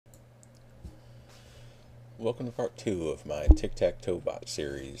Welcome to part 2 of my Tic-Tac-Toe bot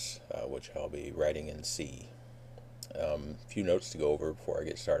series, which I'll be writing in C. A few notes to go over before I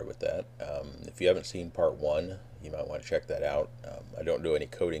get started with that. If you haven't seen part 1, you might want to check that out. I don't do any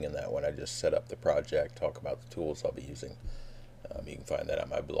coding in that one. I just set up the project, talk about the tools I'll be using. You can find that on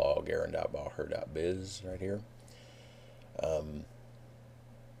my blog, aaron.baher.biz, right here.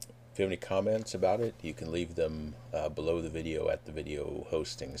 If you have any comments about it, you can leave them below the video at the video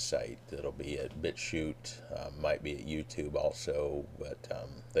hosting site. It'll be at BitChute, might be at YouTube also, but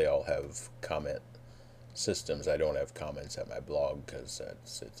they all have comment systems. I don't have comments at my blog because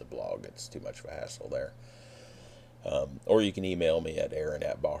it's a blog. It's too much of a hassle there. Or you can email me at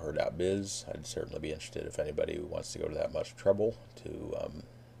aaron@baher.biz. I'd certainly be interested if anybody wants to go to that much trouble to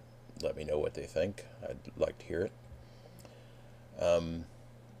let me know what they think. I'd like to hear it.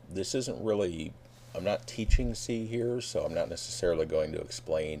 This isn't really, I'm not teaching C here, so I'm not necessarily going to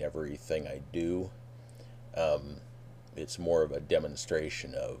explain everything I do. It's more of a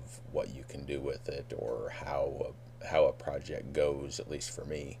demonstration of what you can do with it, or how a project goes, at least for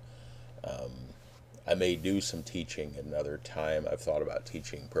me. I may do some teaching another time. I've thought about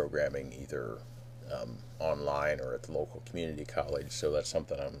teaching programming either online or at the local community college, so that's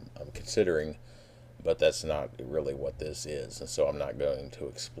something I'm considering. But that's not really what this is, and so I'm not going to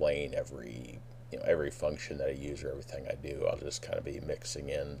explain every function that I use or everything I do. I'll just kind of be mixing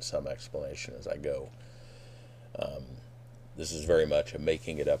in some explanation as I go. This is very much a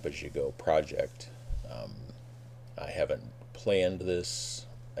making it up as you go project. I haven't planned this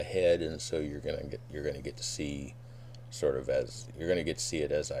ahead, and so you're gonna get to see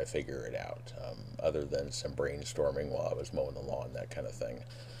it as I figure it out. Other than some brainstorming while I was mowing the lawn, that kind of thing.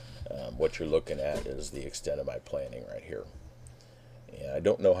 What you're looking at is the extent of my planning right here. And I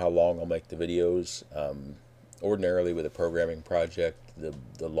don't know how long I'll make the videos. Ordinarily with a programming project,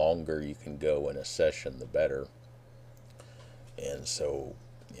 the longer you can go in a session, the better. And so,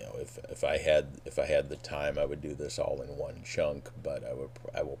 if I had the time, I would do this all in one chunk. But I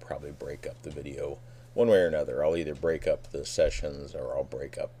will probably break up the video one way or another. I'll either break up the sessions, or I'll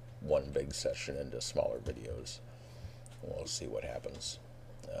break up one big session into smaller videos. We'll see what happens.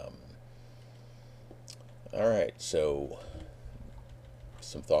 Alright, so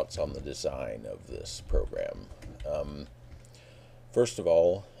some thoughts on the design of this program. First of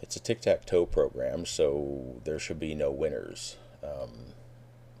all, it's a tic-tac-toe program, so there should be no winners.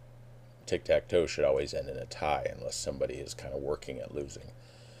 Tic-tac-toe should always end in a tie unless somebody is kind of working at losing.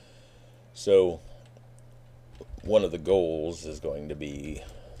 So one of the goals is going to be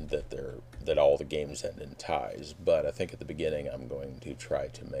that all the games end in ties, but I think at the beginning I'm going to try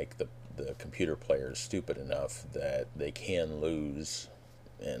to make the computer players stupid enough that they can lose,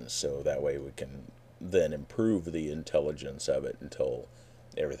 and so that way we can then improve the intelligence of it until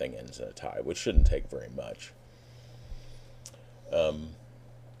everything ends in a tie, which shouldn't take very much.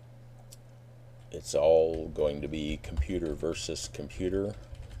 It's all going to be computer versus computer.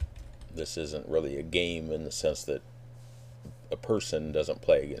 This isn't really a game in the sense that a person doesn't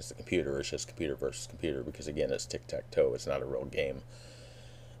play against the computer. It's just computer versus computer, because again, it's tic-tac-toe. It's not a real game.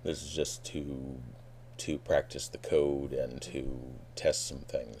 This is just to practice the code and to test some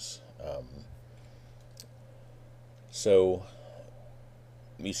things. So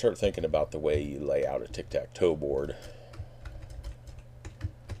you start thinking about the way you lay out a tic-tac-toe board.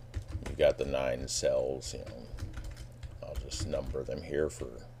 You got the 9 cells. I'll just number them here for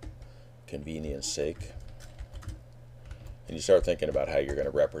convenience sake. And you start thinking about how you're going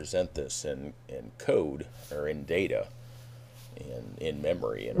to represent this in code, or in data, in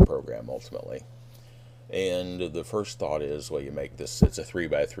memory, in a program ultimately. And the first thought is, well, you make this, it's a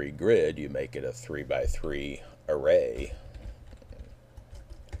 3x3 grid, you make it a 3x3 array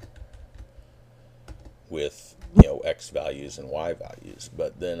with X values and Y values.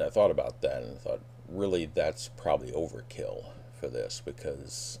 But then I thought about that and thought, really, that's probably overkill for this,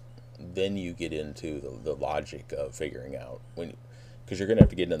 because then you get into the logic of figuring out, because you're going to have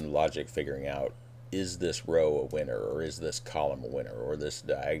to get into the logic figuring out, is this row a winner, or is this column a winner, or this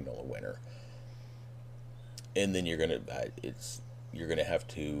diagonal a winner? And then you're going to have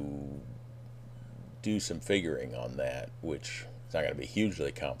to do some figuring on that, which is not going to be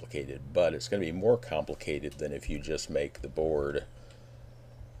hugely complicated, but it's going to be more complicated than if you just make the board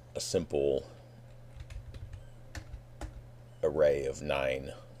a simple array of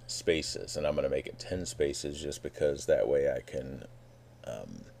 9 spaces. And I'm going to make it 10 spaces just because that way I can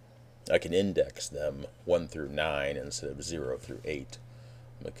index them 1 through 9 instead of 0 through 8,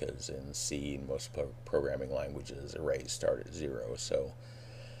 because in C and most programming languages, arrays start at 0. So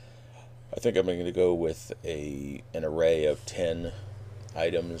I think I'm going to go with an array of 10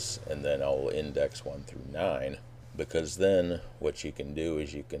 items, and then I'll index 1 through 9, because then what you can do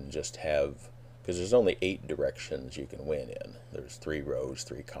is you can just have, because there's only 8 directions you can win in. There's 3 rows,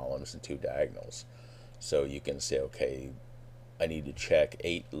 3 columns, and 2 diagonals. So you can say, okay, I need to check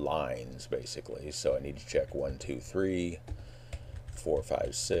 8 lines basically. So I need to check 1, 2, 3, 4,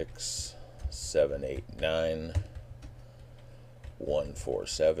 5, 6, 7, 8, 9, 1, 4,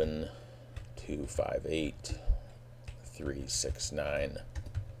 7, 2, 5, 8, 3, 6, 9,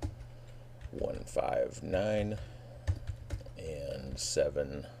 1, 5, 9, and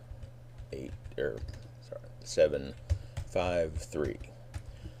 7, 8, 7, 5, 3.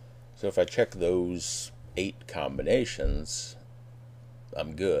 So if I check those 8 combinations,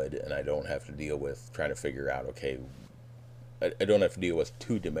 I'm good, and I don't have to deal with trying to figure out, okay, I don't have to deal with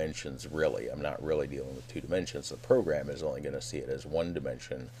 2 dimensions really. I'm not really dealing with 2 dimensions. The program is only going to see it as 1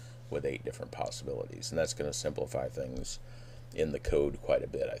 dimension with 8 different possibilities, and that's going to simplify things in the code quite a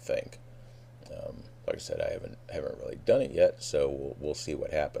bit, I think. Like I said, I haven't really done it yet, so we'll see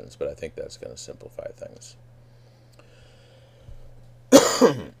what happens, but I think that's going to simplify things.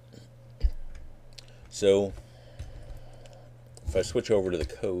 So if I switch over to the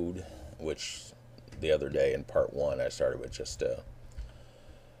code, which the other day in part 1 I started with just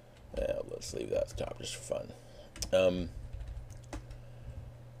let's leave that at the top just for fun. I'm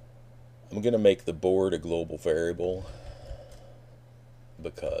going to make the board a global variable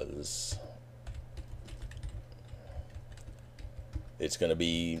because it's going to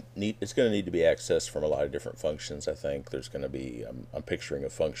need to be accessed from a lot of different functions. I think there's going to be, I'm picturing a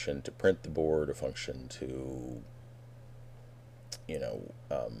function to print the board, a function to,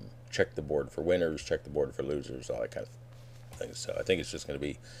 check the board for winners, check the board for losers, all that kind of things. So I think it's just going to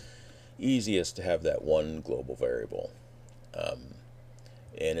be easiest to have that one global variable.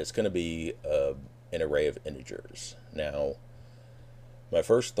 And it's going to be an array of integers. Now, my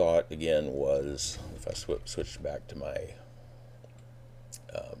first thought, again, was, if I switch back to my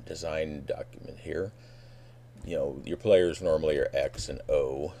design document here, your players normally are X and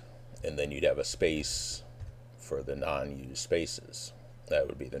O, and then you'd have a space for the non-used spaces. That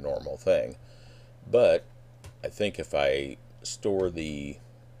would be the normal thing. But I think if I store the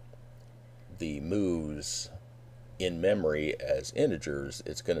moves in memory as integers,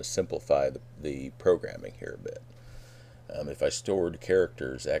 it's going to simplify the programming here a bit. If I stored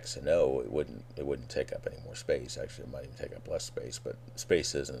characters X and O, it wouldn't take up any more space. Actually, it might even take up less space, but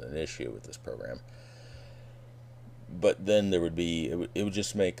space isn't an issue with this program. But then there would be, it would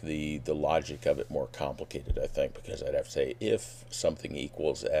just make the logic of it more complicated, I think, because I'd have to say, if something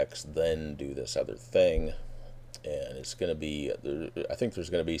equals X, then do this other thing. And it's going to be, I think there's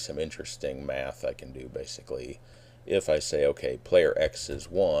going to be some interesting math I can do, basically. If I say, okay, player X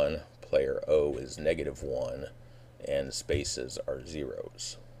is 1, player O is -1, and spaces are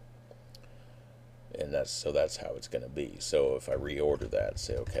zeros. And that's how it's going to be. So if I reorder that,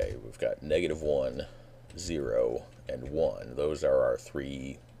 say, okay, we've got -1, 0, and 1. Those are our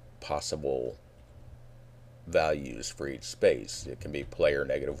 3 possible values for each space. It can be player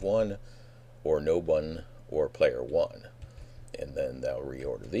 -1, or no one, or player 1. And then they'll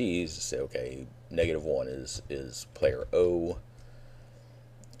reorder these to say, okay, -1 is player O,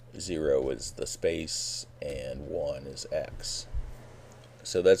 0 is the space, and 1 is X.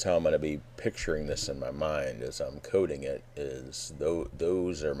 So that's how I'm going to be picturing this in my mind as I'm coding it, is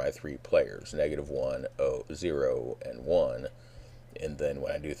those are my 3 players, -1, 0, and 1. And then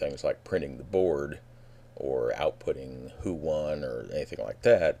when I do things like printing the board or outputting who won or anything like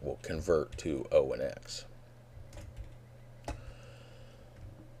that, will convert to O and X.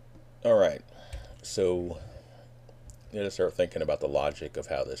 Alright, so you got to start thinking about the logic of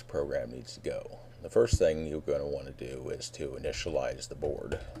how this program needs to go. The first thing you're going to want to do is to initialize the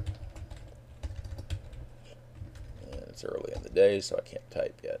board. And it's early in the day, so I can't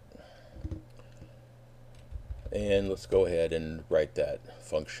type yet. And let's go ahead and write that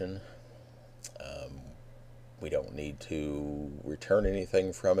function. We don't need to return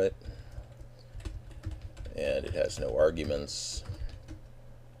anything from it. And it has no arguments.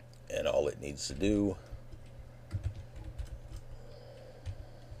 And all it needs to do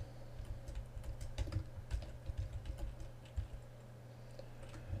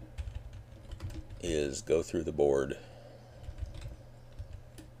is go through the board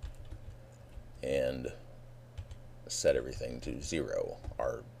and set everything to 0,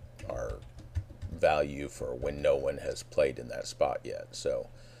 our value for when no one has played in that spot yet. So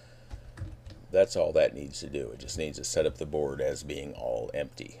that's all that needs to do. It just needs to set up the board as being all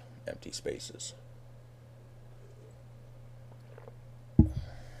empty spaces.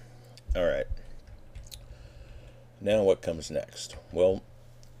 Alright. Now what comes next? Well,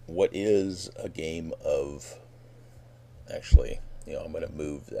 what is a game of... Actually, I'm going to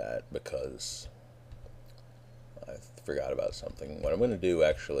move that because I forgot about something. What I'm going to do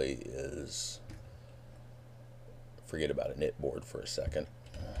actually is forget about a knit board for a second.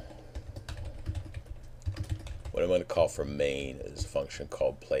 What I'm going to call from main is a function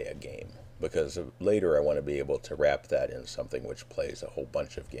called play a game, because later I want to be able to wrap that in something which plays a whole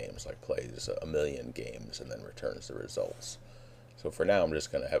bunch of games, like plays a million games and then returns the results. So for now I'm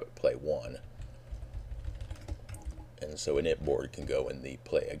just going to have it play one, and so a knit board can go in the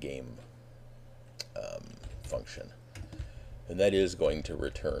play a game function, and that is going to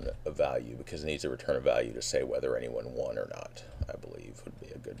return a value because it needs to return a value to say whether anyone won or not. I believe would be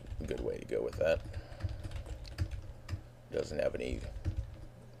a good way to go with that. Doesn't have any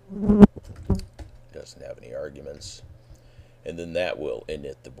arguments, and then that will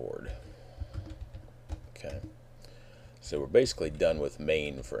init the board. Okay, so we're basically done with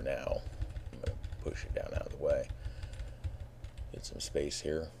main for now. I'm going to push it down out of the way, get some space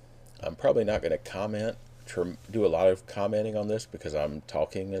here. I'm probably not going to do a lot of commenting on this because I'm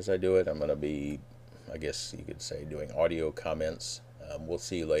talking as I do it. I'm going to be, I guess you could say, doing audio comments. We'll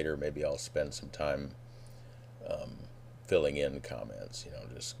see later. Maybe I'll spend some time filling in comments,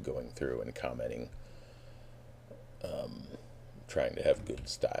 just going through and commenting, trying to have good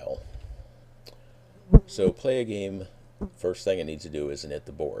style. So play a game, first thing it needs to do is init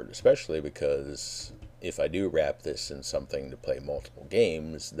the board, especially because if I do wrap this in something to play multiple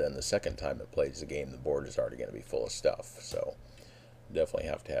games, then the second time it plays the game, the board is already going to be full of stuff. So definitely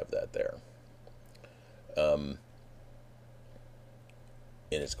have to have that there.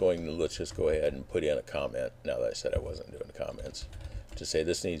 And it's going to, let's just go ahead and put in a comment, now that I said I wasn't doing comments, to say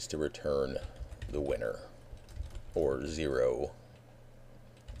this needs to return the winner, or 0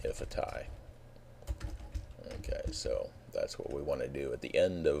 if a tie. Okay, so that's what we want to do at the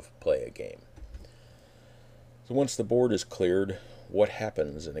end of play a game. So once the board is cleared, what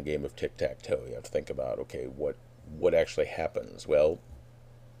happens in a game of tic-tac-toe? You have to think about, okay, what actually happens? Well,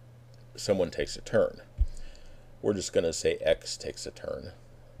 someone takes a turn. We're just going to say X takes a turn.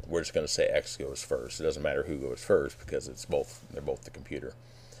 We're just going to say X goes first. It doesn't matter who goes first because they're both the computer.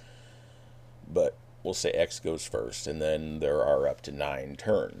 But we'll say X goes first, and then there are up to 9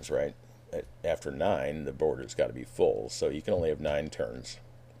 turns, right? After 9, the board has got to be full, so you can only have 9 turns.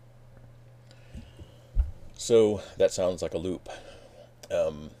 So that sounds like a loop.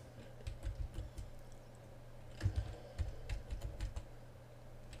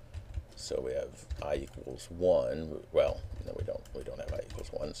 So we have I equals 1. Well, no, we don't have I equals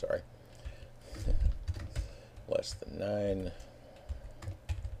 1, sorry. Less than 9.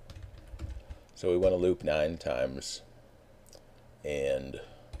 So we want to loop 9 times and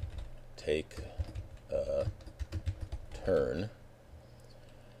take a turn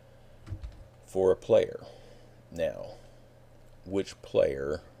for a player. Now, which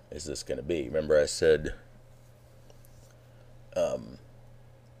player is this going to be? Remember I said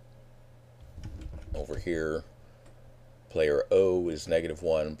over here, player O is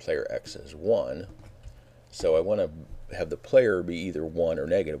 -1, player X is 1. So I want to have the player be either 1 or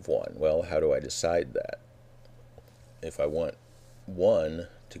 -1. Well, how do I decide that? If I want 1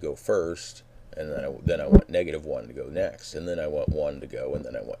 to go first, and then I want -1 to go next, and then I want 1 to go, and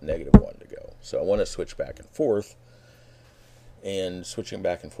then I want -1 to go. So I want to switch back and forth, and switching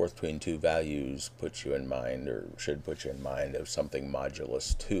back and forth between two values puts you in mind, or should put you in mind, of something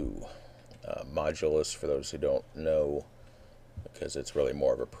modulus 2. Modulus, for those who don't know, because it's really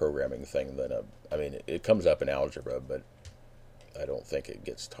more of a programming thing than I mean, it comes up in algebra, but I don't think it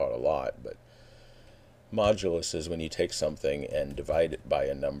gets taught a lot. But modulus is when you take something and divide it by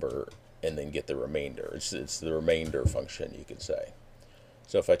a number and then get the remainder. It's the remainder function, you could say.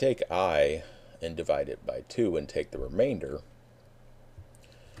 So if I take I and divide it by 2 and take the remainder,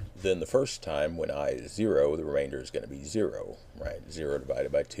 then the first time when I is 0, the remainder is going to be 0, right? 0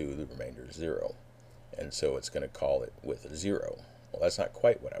 divided by 2, the remainder is 0. And so it's going to call it with a 0. Well, that's not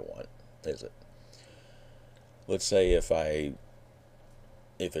quite what I want, is it? Let's say if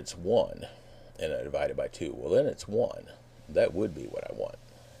it's 1 and I divide it by 2, well then it's 1. That would be what I want.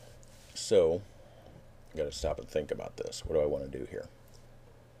 So I've got to stop and think about this. What do I want to do here?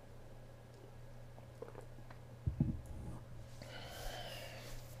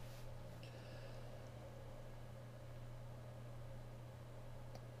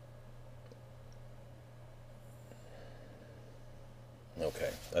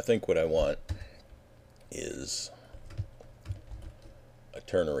 Okay, I think what I want is a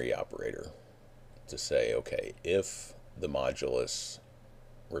ternary operator to say, okay, if the modulus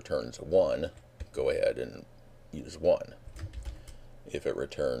returns a 1, go ahead and use 1. If it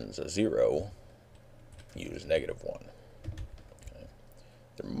returns a 0, use -1. Okay.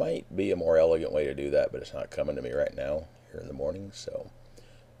 There might be a more elegant way to do that, but it's not coming to me right now here in the morning, so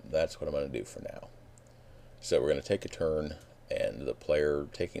that's what I'm going to do for now. So we're going to take a turn, and the player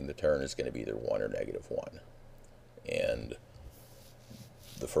taking the turn is going to be either 1 or -1. And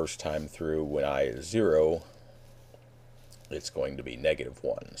the first time through, when I is 0, it's going to be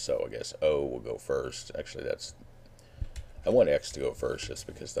 -1. So I guess O will go first. Actually, I want X to go first just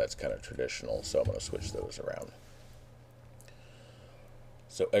because that's kind of traditional, so I'm going to switch those around.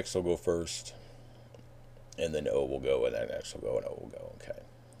 So X will go first, and then O will go, and then X will go, and O will go. Okay.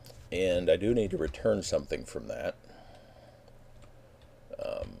 And I do need to return something from that.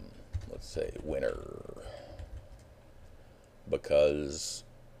 Let's say winner, because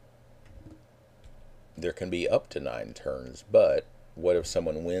there can be up to 9 turns, but what if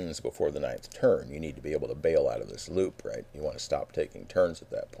someone wins before the 9th turn? You need to be able to bail out of this loop, right? You want to stop taking turns at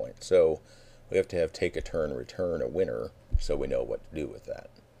that point. So we have to have take a turn, return a winner, so we know what to do with that.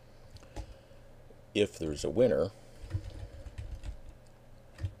 If there's a winner,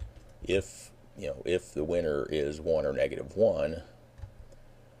 if the winner is 1 or -1,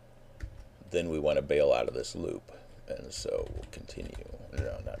 then we want to bail out of this loop. And so we'll continue.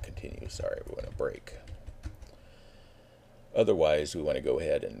 No, not continue, sorry, we want to break. Otherwise, we want to go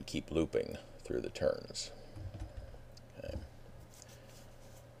ahead and keep looping through the turns. Okay.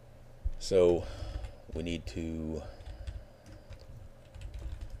 So we need to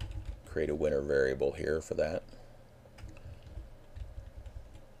create a winner variable here for that.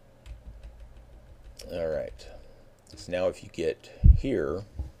 Alright, so now if you get here,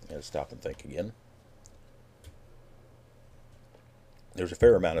 and stop and think again, there's a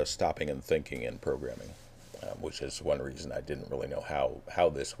fair amount of stopping and thinking in programming, which is one reason I didn't really know how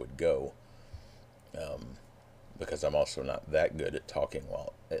this would go, because I'm also not that good at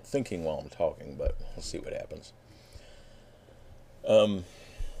thinking while I'm talking, but we'll see what happens.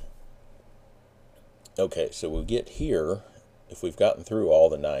 Okay, so we get here. If we've gotten through all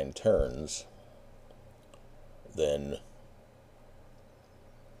the 9 turns, then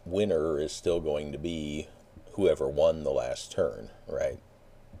winner is still going to be whoever won the last turn, right?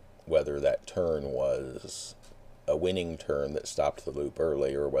 Whether that turn was a winning turn that stopped the loop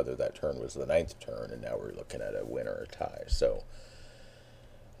early, or whether that turn was the 9th turn, and now we're looking at a win or a tie. So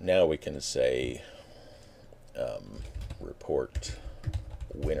now we can say report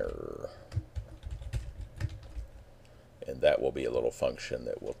winner, and that will be a little function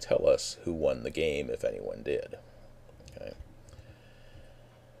that will tell us who won the game if anyone did. Okay.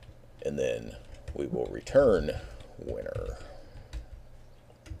 And then we will return winner.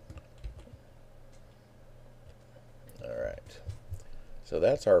 Alright, so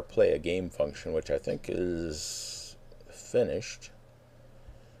that's our play a game function, which I think is finished.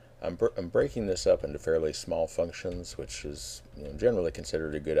 I'm breaking this up into fairly small functions, which is generally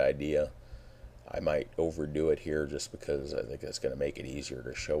considered a good idea. I might overdo it here just because I think that's going to make it easier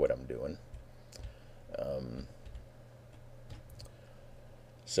to show what I'm doing.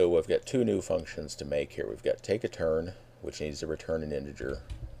 So we've got 2 new functions to make here. We've got take a turn, which needs to return an integer,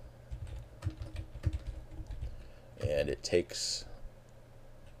 and it takes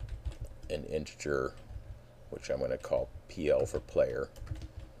an integer, which I'm going to call PL for player,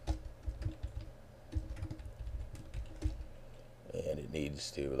 and it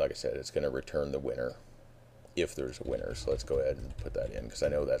needs to, like I said, it's going to return the winner if there's a winner. So let's go ahead and put that in, because I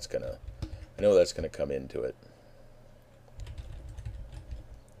know that's going to come into it.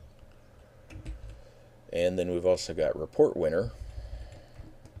 And then we've also got report winner,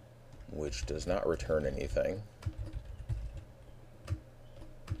 which does not return anything.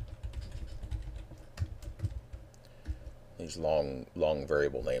 These long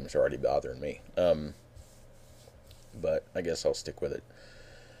variable names are already bothering me. But I guess I'll stick with it.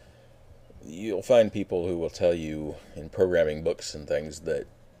 You'll find people who will tell you in programming books and things that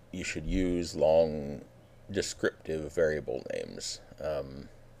you should use long descriptive variable names.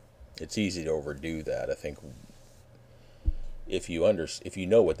 It's easy to overdo that. I think if you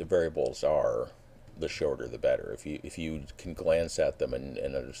know what the variables are, the shorter the better. If you can glance at them and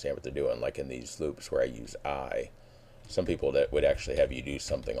understand what they're doing, like in these loops where I use I, some people that would actually have you do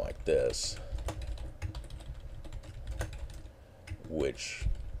something like this, which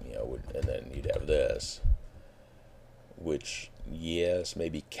and then you'd have this, which, yes,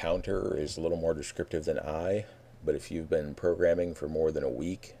 maybe counter is a little more descriptive than I, but if you've been programming for more than a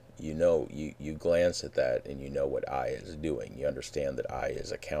week, you glance at that and you know what I is doing. You understand that I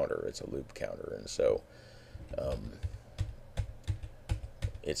is a counter, it's a loop counter, and so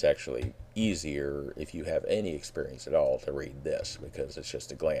it's actually easier if you have any experience at all to read this, because it's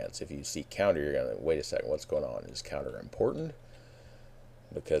just a glance. If you see counter, you're going to wait a second, what's going on? Is counter important?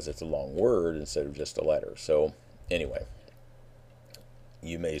 Because it's a long word instead of just a letter. So anyway,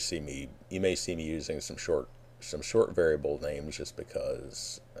 you may see me using some short variable names, just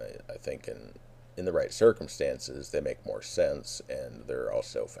because I think in the right circumstances they make more sense, and they're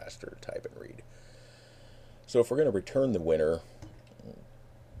also faster to type and read. So if we're going to return the winner,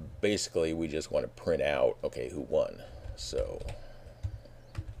 basically we just want to print out, okay, who won. So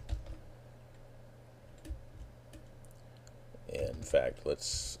in fact,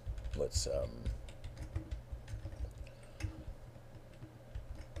 let's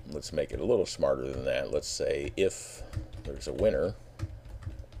make it a little smarter than that. Let's say if there's a winner,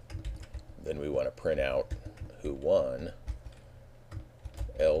 then we want to print out who won,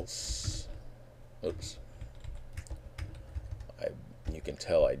 else, oops, you can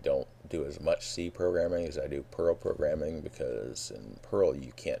tell I don't do as much C programming as I do Perl programming, because in Perl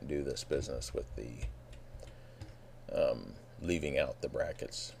you can't do this business with the leaving out the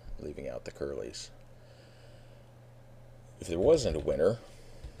brackets, leaving out the curlies. If there wasn't a winner,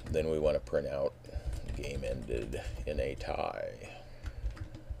 then we want to print out game ended in a tie.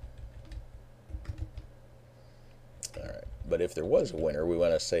 Alright, but if there was a winner, we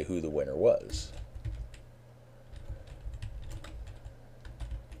want to say who the winner was.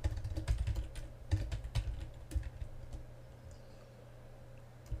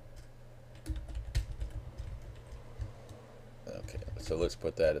 Okay, so let's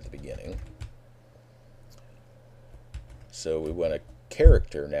put that at the beginning. So we want a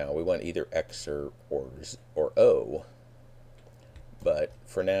character now. We want either X or O, but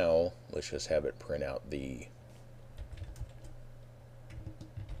for now, let's just have it print out the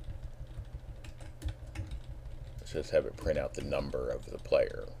number of the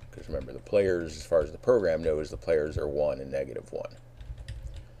player, because remember, the players, as far as the program knows, the players are 1 and -1.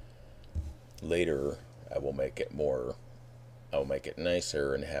 Later, I will make it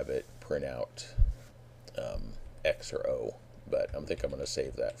nicer and have it print out X or O, but I think I'm going to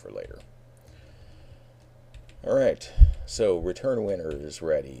save that for later. Alright, so return winner is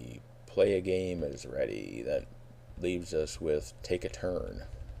ready, play a game is ready. That leaves us with take a turn,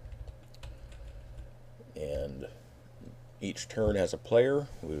 and each turn has a player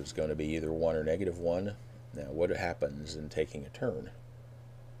who's going to be either 1 or -1. Now what happens in taking a turn?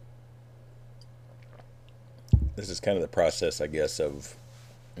 This is kind of the process, I guess, of,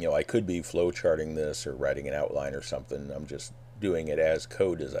 I could be flow charting this or writing an outline or something. I'm just doing it as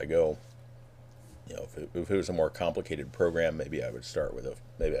code as I go. If it was a more complicated program, maybe I'd start with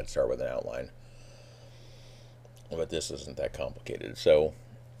an outline. But this isn't that complicated. So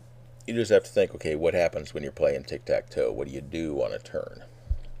you just have to think, okay, what happens when you're playing tic-tac-toe? What do you do on a turn?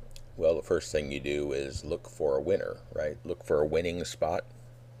 Well, the first thing you do is look for a winner, right? Look for a winning spot.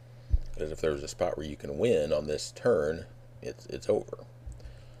 Because if there's a spot where you can win on this turn, it's over.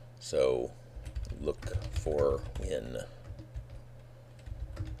 So look for win.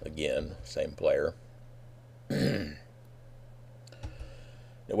 Again, same player. Now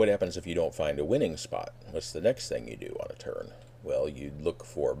what happens if you don't find a winning spot? What's the next thing you do on a turn? Well, you look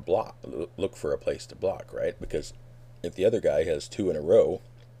for a place to block, right? Because if the other guy has 2 in a row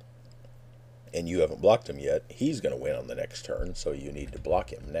and you haven't blocked him yet, he's going to win on the next turn, so you need to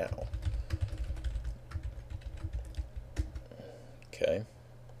block him now. Okay.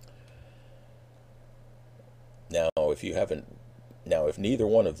 Now, if neither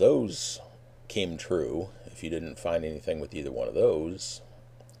one of those came true, if you didn't find anything with either one of those,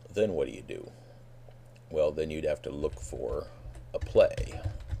 then what do you do? Well, then you'd have to look for a play.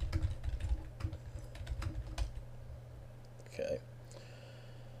 Okay.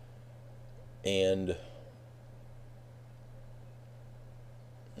 And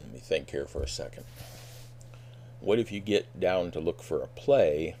let me think here for a second. What if you get down to look for a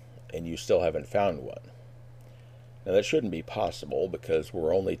play and you still haven't found one? Now that shouldn't be possible, because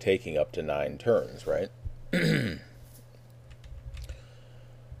we're only taking up to 9 turns, right?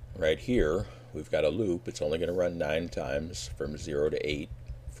 Right here, we've got a loop. It's only going to run 9 times from 0 to 8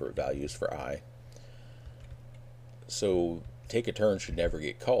 for values for I. So take a turn should never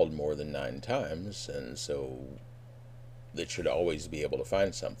get called more than 9 times, and so it should always be able to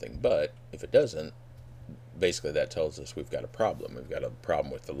find something. But if it doesn't, basically that tells us we've got a problem. We've got a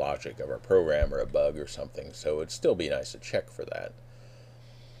problem with the logic of our program, or a bug or something. So it'd still be nice to check for that.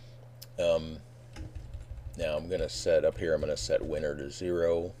 Now I'm going to set up here, I'm going to set winner to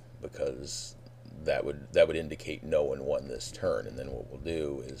 0, because that would indicate no one won this turn. And then what we'll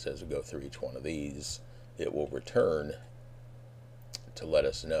do is, as we go through each one of these, it will return to let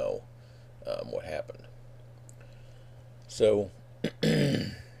us know what happened. So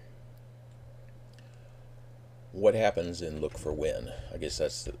what happens in look for when? I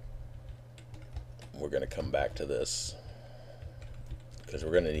guess we're going to come back to this because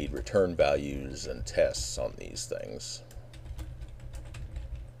we're going to need return values and tests on these things.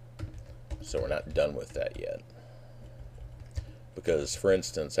 So we're not done with that yet. Because, for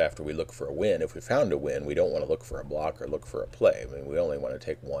instance, after we look for a win, if we found a win, we don't want to look for a block or look for a play. I mean, we only want to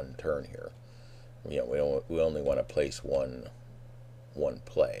take one turn here. You know, we only want to place one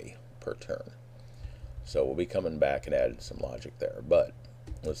play per turn. So we'll be coming back and adding some logic there. But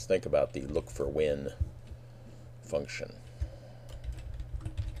let's think about the look for win function.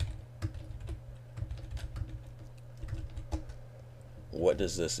 What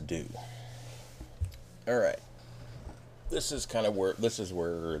does this do? All right. This is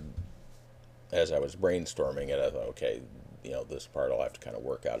where, as I was brainstorming it, I thought, okay, you know, this part I'll have to kind of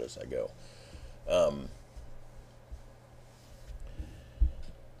work out as I go.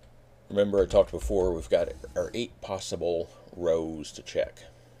 Remember I talked before, we've got our 8 possible rows to check.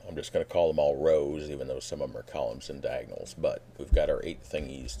 I'm just going to call them all rows, even though some of them are columns and diagonals, but we've got our 8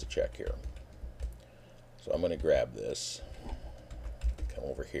 thingies to check here. So I'm going to grab this, come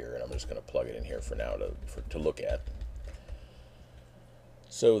over here, and I'm just going to plug it in here for now to look at.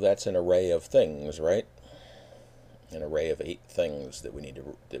 So that's an array of things, right? An array of 8 things that we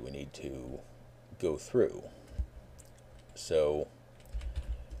need to go through. So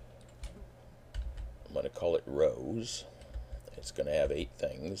I'm going to call it rows. It's going to have 8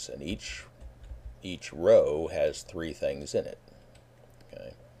 things, and each row has 3 things in it.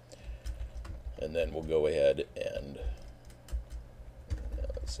 Okay. And then we'll go ahead and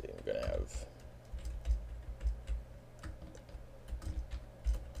let's see. We're going to have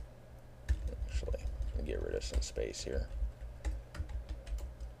get rid of some space here.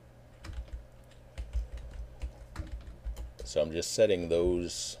 So I'm just setting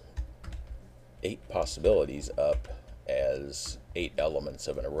those 8 possibilities up as 8 elements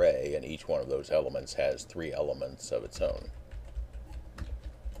of an array, and each one of those elements has 3 elements of its own.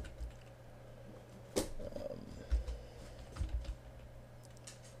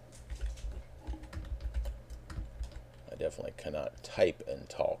 I definitely cannot type and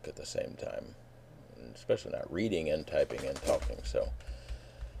talk at the same time. Especially not reading and typing and talking, so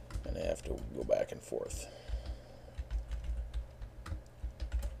I'm going to have to go back and forth.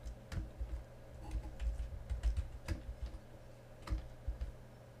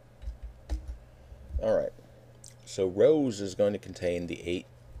 Alright, so rows is going to contain the 8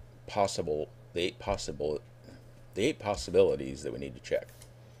 possibilities that we need to check.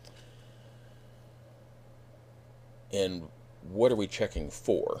 And what are we checking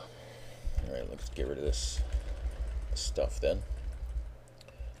for? Alright, let's get rid of this stuff then.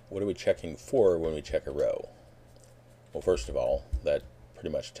 What are we checking for when we check a row? Well, first of all, that pretty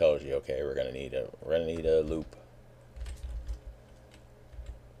much tells you, okay, we're gonna need a loop.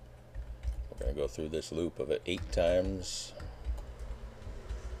 We're gonna go through this loop of it 8 times.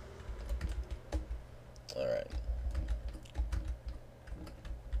 Alright.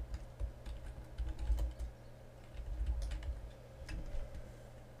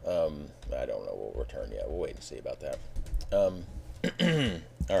 I don't know what we'll return yet. We'll wait and see about that.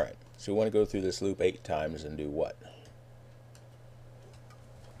 Alright, so we want to go through this loop 8 times and do what?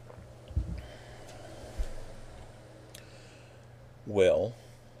 Well,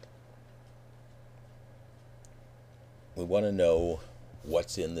 we want to know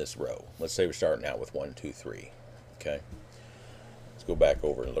what's in this row. Let's say we're starting out with 1, 2, 3. Okay? Let's go back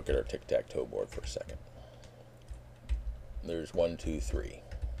over and look at our tic-tac-toe board for a second. There's 1, 2, 3.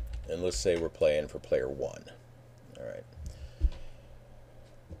 And let's say we're playing for player 1. Alright.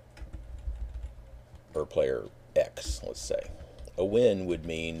 Or player X, let's say. A win would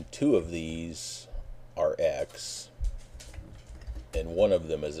mean 2 of these are X, and 1 of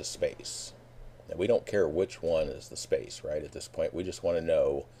them is a space. Now, we don't care which one is the space, right? At this point, we just want to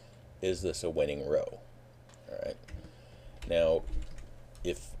know, is this a winning row? Alright. Now,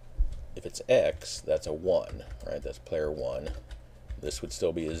 if it's X, that's a 1, right? That's player 1. This would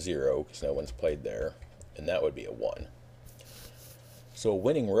still be a 0 because no one's played there, and that would be a 1. So a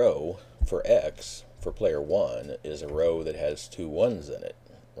winning row for X, for player 1, is a row that has 2 1s in it,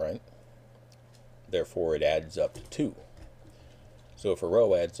 right? Therefore, it adds up to 2. So if a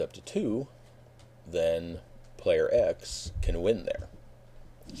row adds up to 2, then player X can win there.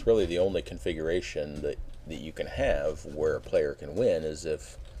 It's really the only configuration that you can have where a player can win is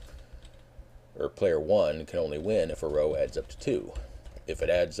if, or player 1 can only win if a row adds up to 2. if it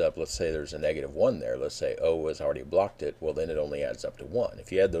adds up, let's say there's a -1 there, let's say O has already blocked it, well then it only adds up to 1.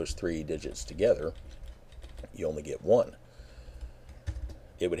 If you add those 3 digits together, you only get 1.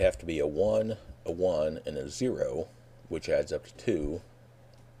 It would have to be a 1, and a 0, which adds up to 2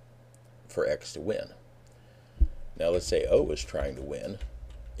 for X to win. Now let's say O is trying to win.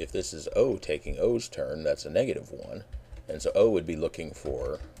 If this is O taking O's turn, that's a -1, and so O would be looking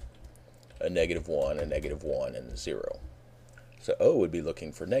for a -1, a -1, and a 0. So O would be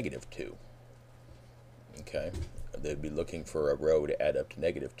looking for -2. Okay, they'd be looking for a row to add up to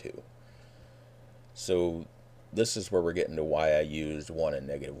 -2. So this is where we're getting to why I used 1 and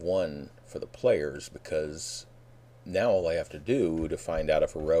 -1 for the players, because now all I have to do to find out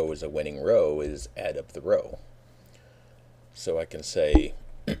if a row is a winning row is add up the row. So I can say,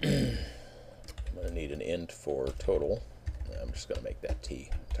 I'm going to need an int for total. I'm just going to make that T.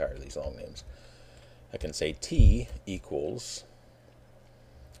 I'm tired of these long names. I can say T equals,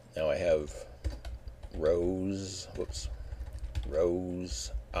 now I have rows,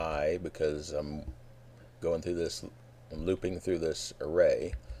 rows I, because I'm going through this, I'm looping through this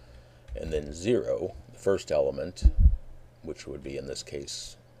array, and then 0, the first element, which would be in this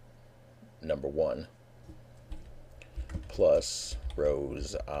case number 1, plus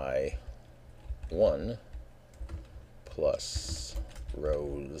rows I1 plus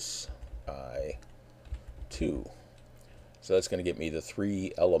rows I2. So that's going to get me the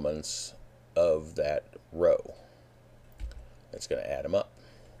 3 elements of that row. That's going to add them up.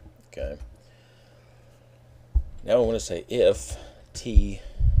 Okay. Now I want to say if T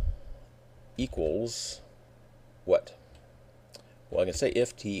equals what? Well, I can say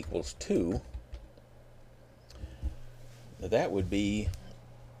if T equals 2. That would be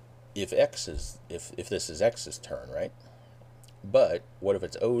if X is, if this is X's turn, right? But what if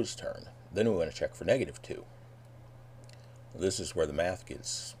it's O's turn? Then we want to check for -2. This is where the math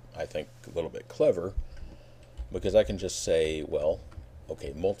gets, I think, a little bit clever, because I can just say, well,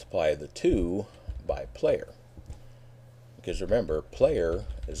 okay, multiply the 2 by player. Because remember, player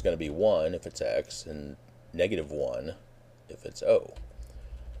is going to be 1 if it's X and -1 if it's O.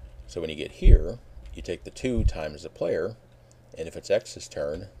 So when you get here, you take the 2 times the player, and if it's X's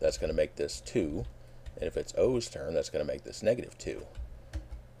turn, that's going to make this 2, and if it's O's turn, that's going to make this -2.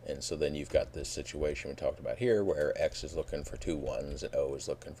 And so then you've got this situation we talked about here, where X is looking for 2 1s and O is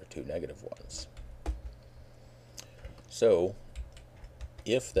looking for 2 -1s. So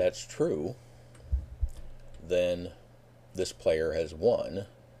if that's true, then this player has won,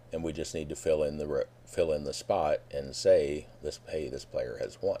 and we just need to fill in the spot and say hey, this player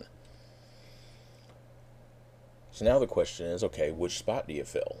has won. So now the question is, okay, which spot do you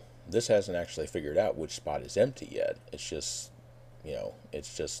fill? This hasn't actually figured out which spot is empty yet. It's just,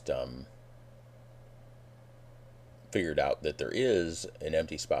 figured out that there is an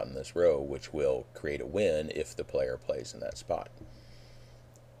empty spot in this row, which will create a win if the player plays in that spot.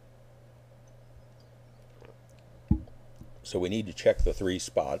 So we need to check the 3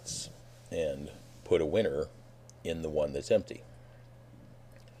 spots and put a winner in the one that's empty.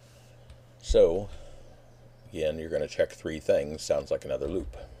 So again, you're going to check 3 things. Sounds like another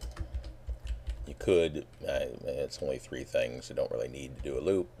loop. You could, it's only 3 things, you don't really need to do a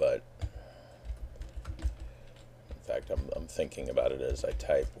loop, but in fact I'm thinking about it as I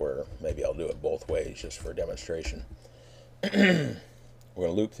type, where maybe I'll do it both ways just for a demonstration. We're going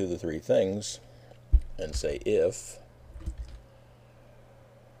to loop through the 3 things and say if,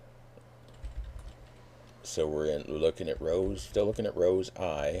 so we're looking at rows, still looking at rows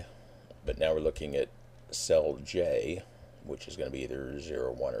I, but now we're looking at cell J, which is going to be either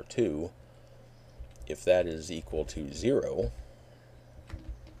 0, 1, or 2. If that is equal to 0,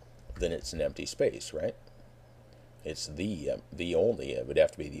 then it's an empty space, right? It's the only, it would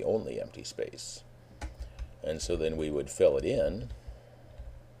have to be the only empty space. And so then we would fill it in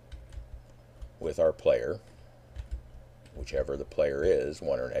with our player, whichever the player is,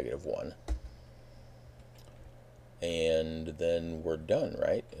 1 or -1. And then we're done,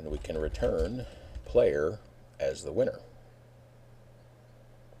 right? And we can return player as the winner.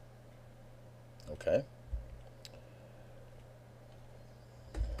 Okay.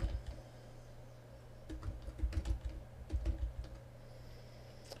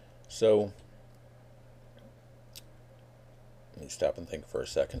 So let me stop and think for a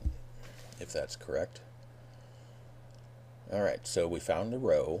second if that's correct. Alright, so we found a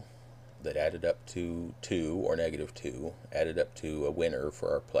row that added up to 2 or -2, added up to a winner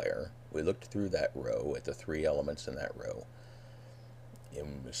for our player. We looked through that row at the 3 elements in that row.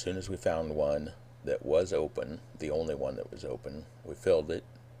 And as soon as we found one that was open, the only one that was open, we filled it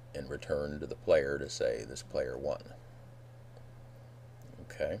and returned to the player to say this player won.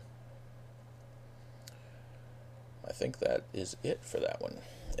 Okay. I think that is it for that one.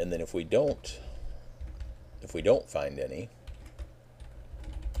 And then if we don't find any,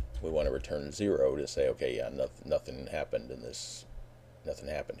 we want to return 0 to say, okay, yeah, nothing happened in this, nothing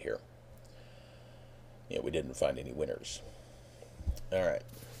happened here. You know, we didn't find any winners. All right.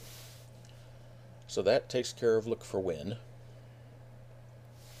 So that takes care of look for win.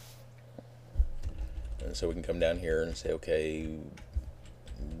 And so we can come down here and say, okay,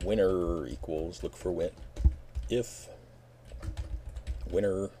 winner equals look for win. If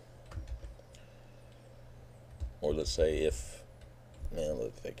winner, or let's say if, man,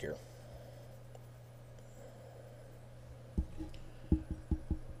 let's think here.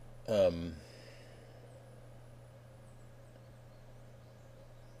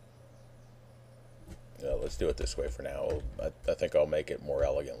 Let's do it this way for now. I think I'll make it more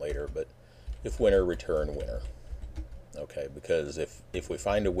elegant later, but if winner, return winner. Okay, because if we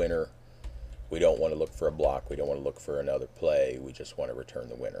find a winner, we don't want to look for a block, we don't want to look for another play, we just want to return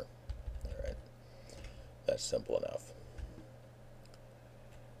the winner. All right, that's simple enough.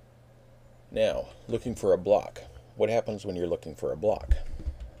 Now, looking for a block. What happens when you're looking for a block?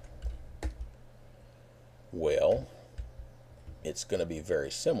 Well, it's going to be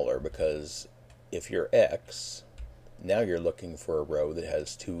very similar, because if you're X, now you're looking for a row that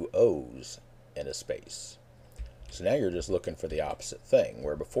has 2 O's and a space. So now you're just looking for the opposite thing,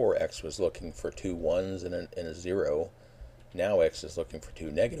 where before X was looking for 2 1s and a 0, now X is looking for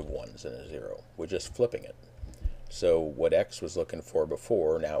 2 negative 1s and a 0. We're just flipping it. So what X was looking for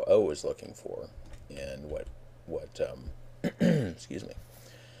before, now O is looking for, and what excuse me,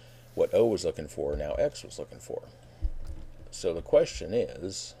 what O was looking for, now X was looking for. So the question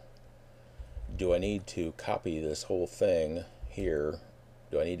is, do I need to copy this whole thing here?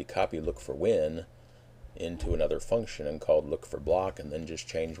 Do I need to copy look for win into another function and called look for block and then just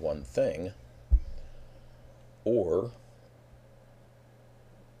change one thing? Or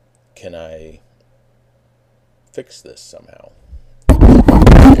can I fix this somehow?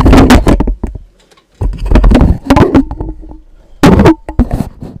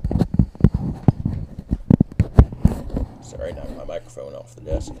 Sorry, knocked my microphone off the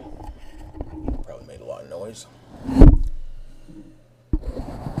desk. Probably made a lot of noise.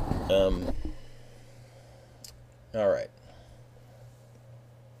 All right.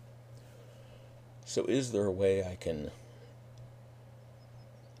 So is there a way I can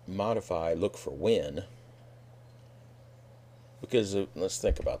modify look for win? Because let's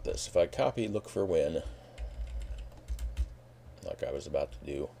think about this. If I copy look for win, like I was about to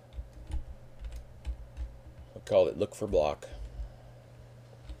do, I'll call it look for block.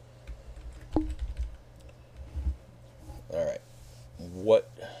 All right. What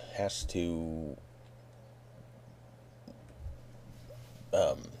has to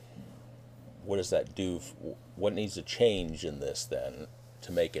what does that do? What needs to change in this then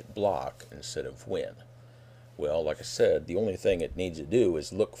to make it block instead of win? Well, like I said, the only thing it needs to do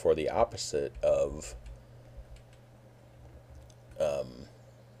is look for the opposite of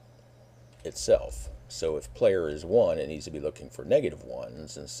itself. So if player is 1, it needs to be looking for negative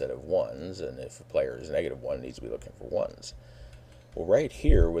 1s instead of 1s, and if a player is negative 1, it needs to be looking for 1s. Well, right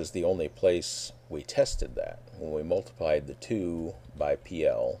here was the only place we tested that, when we multiplied the 2 by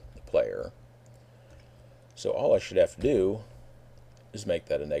PL, the player. So all I should have to do is make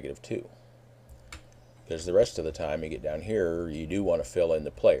that a negative 2. Because the rest of the time you get down here, you do want to fill in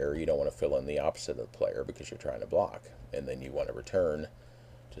the player. You don't want to fill in the opposite of the player because you're trying to block. And then you want to return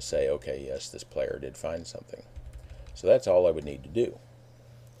to say, okay, yes, this player did find something. So that's all I would need to do.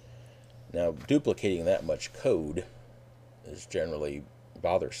 Now, duplicating that much code is generally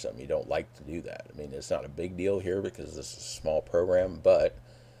bothersome. You don't like to do that. I mean, it's not a big deal here because this is a small program, but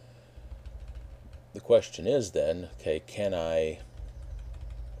the question is then, okay, can I,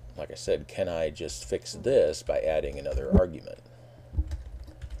 like I said, can I just fix this by adding another argument?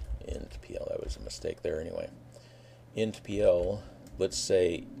 Int PL, that was a mistake there anyway. Int PL, let's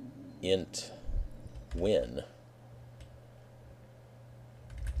say int win,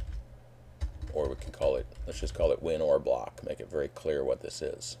 or we can call it, let's just call it win or block, make it very clear what this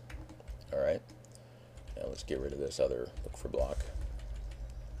is. All right, now let's get rid of this other look for block.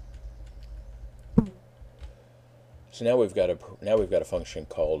 So now we've got a function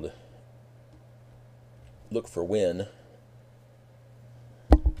called look for win,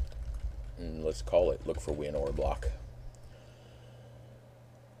 and let's call it look for win or block.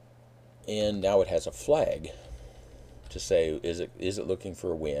 And now it has a flag to say, is it looking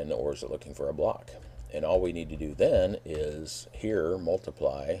for a win or is it looking for a block? And all we need to do then is here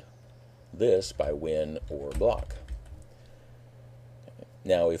multiply this by win or block.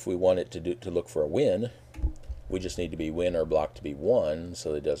 Now, if we want it to look for a win, we just need to be win or block to be 1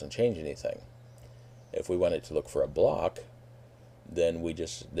 so that it doesn't change anything. If we want it to look for a block, then we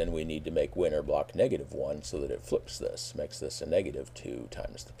need to make win or block -1 so that it flips this, makes this a -2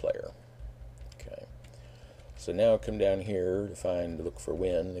 times the player. Okay. So now come down here to look for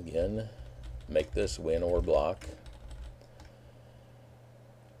win again, make this win or block.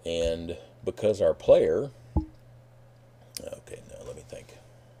 And because our player, okay, now let me think.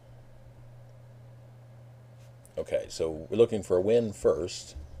 Okay, so we're looking for a win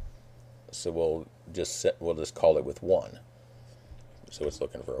first, so we'll just call it with 1. So it's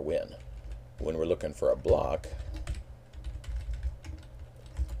looking for a win. When we're looking for a block,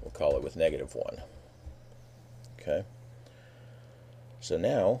 we'll call it with -1. Okay. So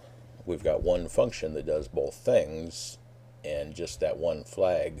now we've got one function that does both things, and just that one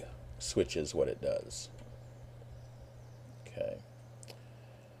flag switches what it does. Okay.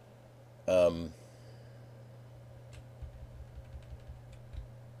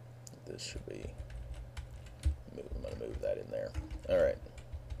 This should be, I'm going to move that in there. All right.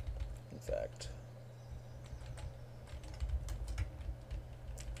 In fact,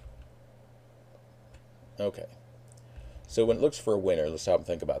 okay. So when it looks for a winner, let's stop and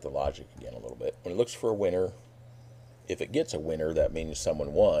think about the logic again a little bit. When it looks for a winner, if it gets a winner, that means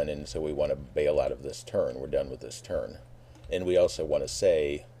someone won, and so we want to bail out of this turn. We're done with this turn. And we also want to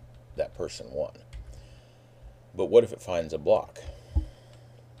say that person won. But what if it finds a block?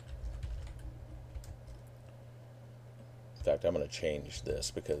 In fact, I'm going to change this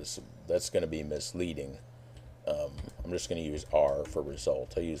because that's going to be misleading. I'm just going to use R for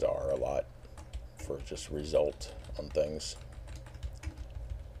result. I use R a lot for just result on things,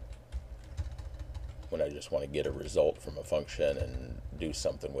 when I just want to get a result from a function and do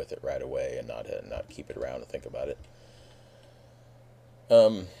something with it right away and not keep it around and think about it.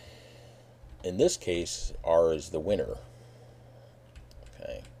 In this case, R is the winner.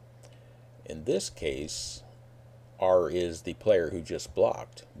 Okay. In this case, R is the player who just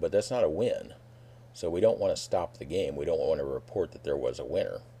blocked, but that's not a win. So we don't want to stop the game. We don't want to report that there was a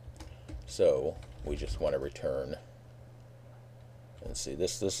winner. So we just want to return. And see,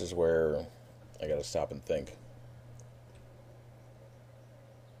 this is where I got to stop and think.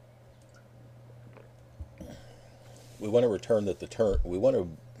 We want to return that the turn. We want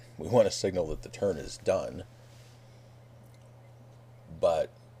to signal that the turn is done. But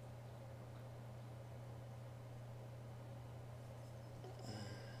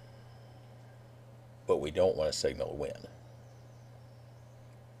we don't want to signal a win.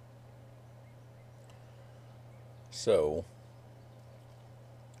 So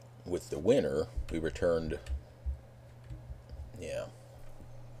with the winner, we returned, yeah.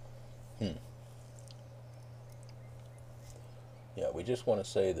 Yeah, we just want to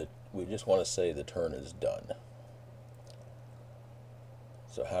say the turn is done.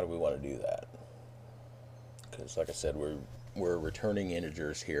 So how do we want to do that? Because like I said, we're returning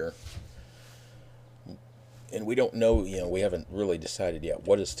integers here. And we don't know, we haven't really decided yet,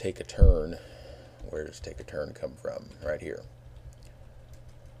 what does take a turn? Where does take a turn come from? Right here.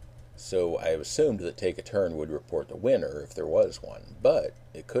 So I assumed that take a turn would report the winner if there was one, but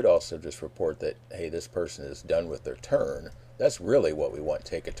it could also just report that, hey, this person is done with their turn. That's really what we want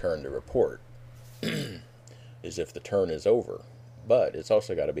take a turn to report, is if the turn is over. But it's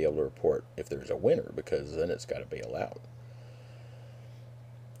also got to be able to report if there's a winner, because then it's got to bail out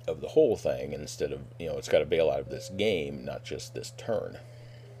of the whole thing, instead of, it's got to bail out of this game, not just this turn.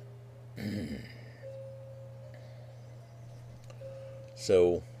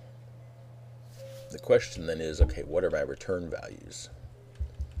 So the question then is, okay, what are my return values?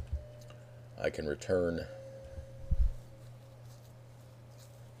 I can return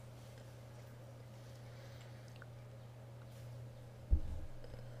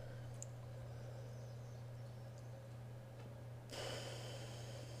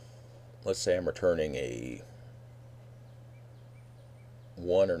let's say I'm returning a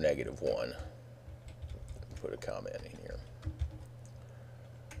 1 or -1. Put a comment in here.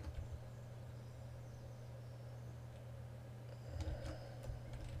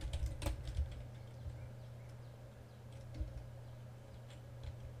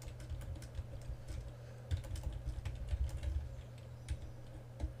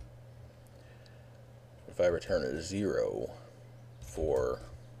 If I return a 0 for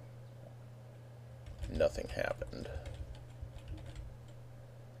nothing happened,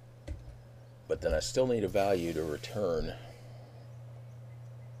 but then I still need a value to return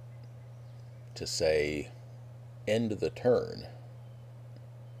to say end of the turn.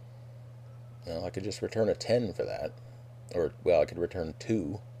 Well, I could just return a 10 for that. Or, well, I could return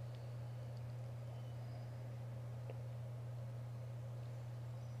 2.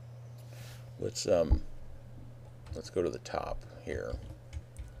 Let's go to the top here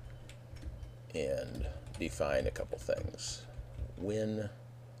and define a couple things. When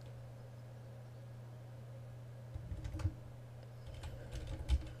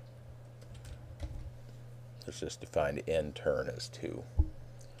let's just define end turn as 2.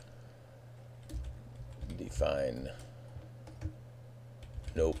 Define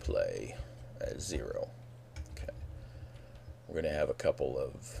no play as 0. Okay. We're going to have a couple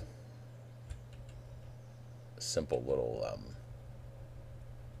of simple little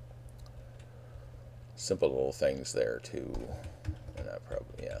things there too. And I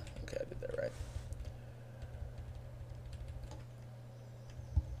probably, yeah, okay, I did that right.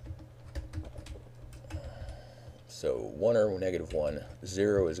 So 1 or -1,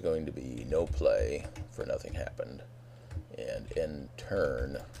 0 is going to be no play for nothing happened, and end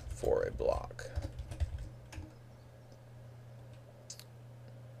turn for a block.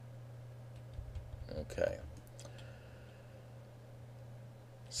 Okay.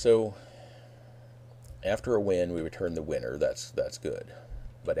 So after a win, we return the winner. That's good.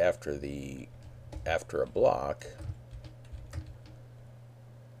 But after a block,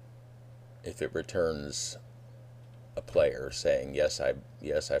 if it returns a player saying yes I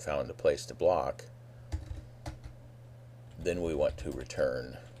found a place to block, then we want to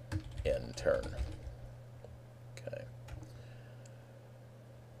return end turn. Okay.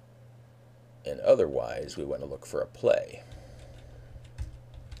 And otherwise, we want to look for a play.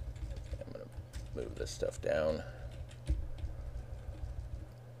 I'm going to move this stuff down.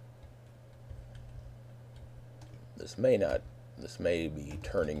 This may be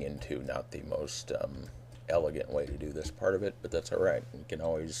turning into not the most elegant way to do this part of it, but that's all right. We can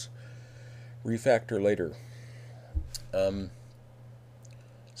always refactor later. So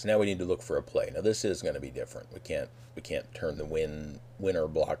now we need to look for a play. Now this is going to be different. We can't turn the winner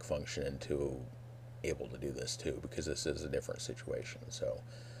block function into able to do this too, because this is a different situation. So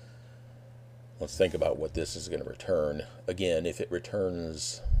let's think about what this is going to return. Again, if it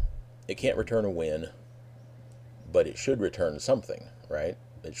can't return a win, but it should return something, right?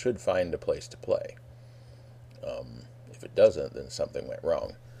 It should find a place to play. If it doesn't, then something went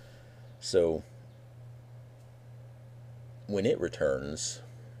wrong. So when it returns,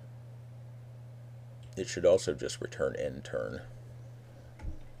 it should also just return end turn.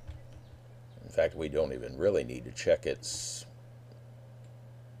 In fact, we don't even really need to check its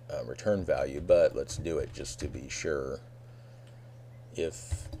return value, but let's do it just to be sure.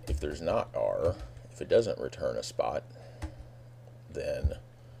 If there's not R, if it doesn't return a spot, then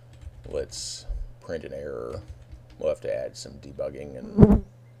let's print an error. We'll have to add some debugging and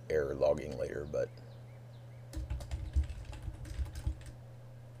error logging later, but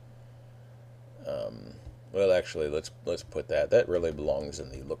well, actually, let's put that really belongs in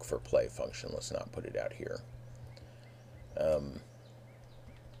the look for play function. Let's not put it out here.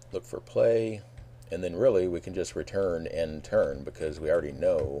 Look for play, and then really we can just return end turn, because we already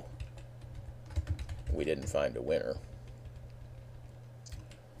know we didn't find a winner.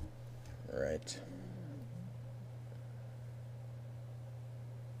 All right.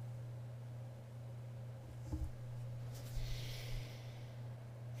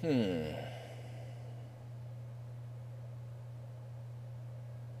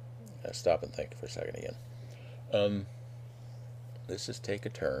 Gotta stop and think for a second again. This is take a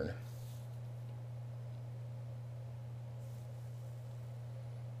turn.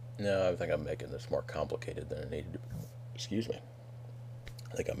 No, I think I'm making this more complicated than it needed to be. Excuse me.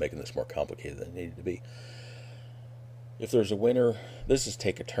 I think I'm making this more complicated than it needed to be. If there's a winner, this is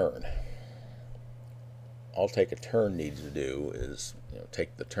take a turn. All take a turn needs to do is,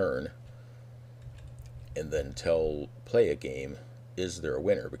 take the turn and then tell play a game, is there a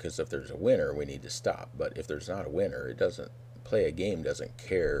winner? Because if there's a winner, we need to stop. But if there's not a winner, it doesn't play a game doesn't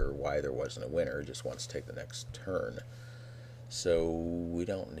care why there wasn't a winner. It just wants to take the next turn. So we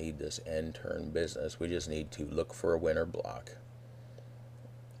don't need this end turn business. We just need to look for a winner block.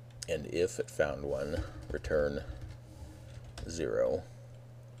 And if it found one, return 0.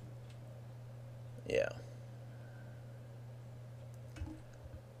 Yeah.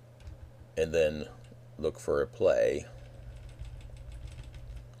 And then look for a play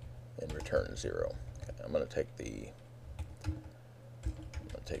and return 0. Okay, I'm going to take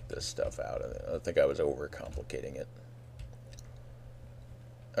this stuff out. I think I was overcomplicating it.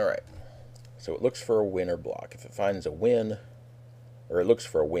 Alright, so it looks for a winner block. If it finds a win, or it looks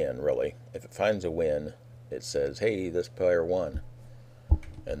for a win, really. If it finds a win, it says, hey, this player won.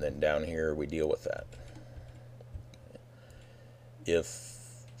 And then down here, we deal with that. if,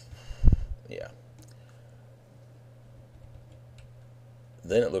 yeah,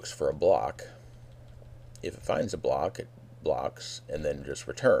 then it looks for a block. If it finds a block, it blocks and then just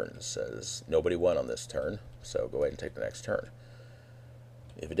returns, says nobody won on this turn, so go ahead and take the next turn.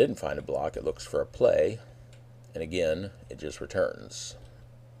 If it didn't find a block, it looks for a play, and again, it just returns.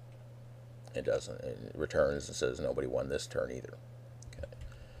 It doesn't. It returns and says nobody won this turn either. Okay.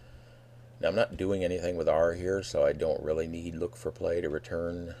 Now I'm not doing anything with R here, so I don't really need look for play to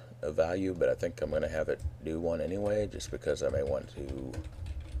return a value, but I think I'm going to have it do one anyway, just because I may want to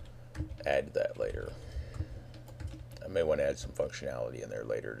add that later. I may want to add some functionality in there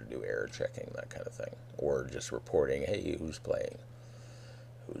later to do error checking, that kind of thing, or just reporting, hey, who's playing,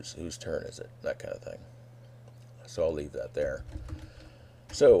 whose turn is it, that kind of thing. So I'll leave that there.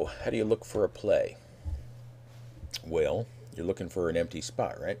 So how do you look for a play? Well, you're looking for an empty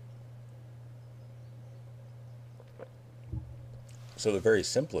spot, right? So the very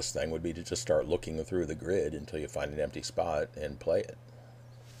simplest thing would be to just start looking through the grid until you find an empty spot and play it.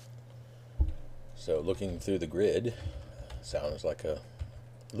 So looking through the grid sounds like a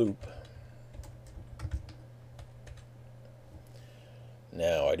loop.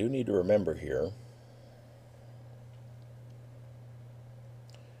 Now I do need to remember here,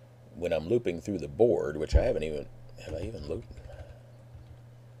 when I'm looping through the board, which I haven't even, have I even looped?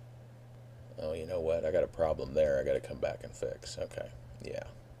 Oh, you know what? I got a problem there. I got to come back and fix. Okay, yeah,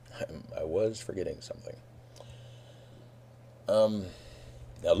 I was forgetting something.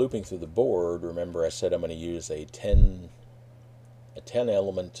 Now looping through the board, remember I said I'm going to use a 10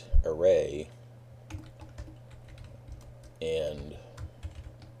 element array, and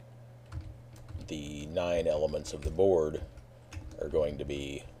the 9 elements of the board are going to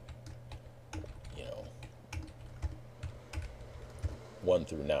be, 1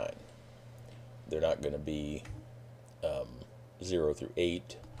 through 9. They're not going to be 0 through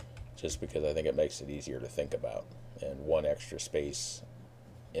 8, just because I think it makes it easier to think about, and 1 extra space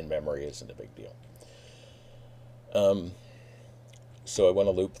in memory isn't a big deal. So I want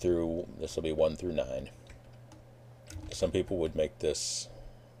to loop through, this will be 1 through 9. Some people would make this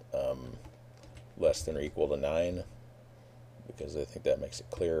less than or equal to 9, because I think that makes it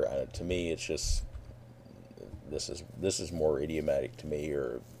clear. To me, it's just, this is more idiomatic to me,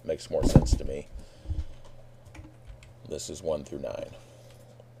 or makes more sense to me. This is 1 through 9.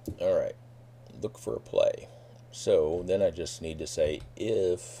 Alright, look for a play. So then I just need to say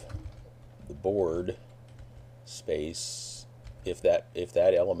if the board space, if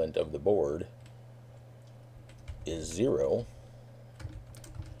that element of the board is 0,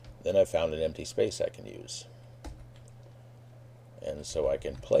 then I found an empty space I can use. And so I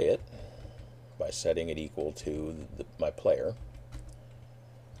can play it by setting it equal to my player,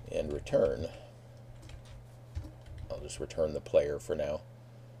 and return. I'll just return the player for now.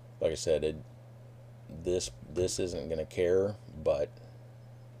 Like I said, this isn't going to care, but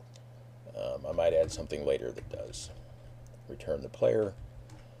I might add something later that does. Return the player.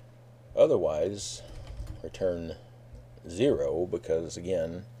 Otherwise, return 0, because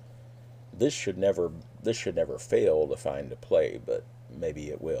again, this should never fail to find a play, but maybe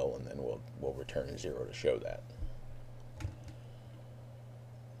it will, and then we'll return 0 to show that.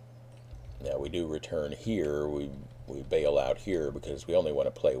 Now we do return here, we bail out here because we only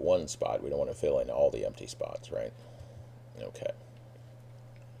want to play one spot. We don't want to fill in all the empty spots, right? Okay.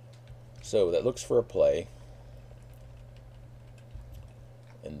 So that looks for a play,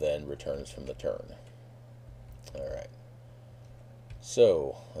 and then returns from the turn. Alright.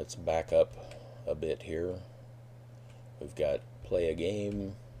 So let's back up a bit here. We've got play a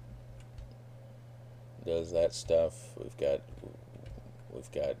game, does that stuff. We've got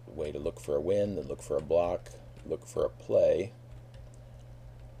way to look for a win, then look for a block, look for a play,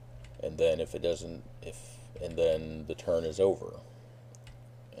 and then if it doesn't, and then the turn is over.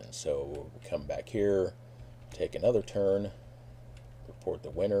 And so we come back here, take another turn, report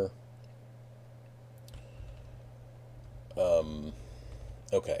the winner.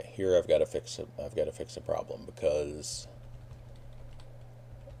 Okay, here I've got to fix a problem, because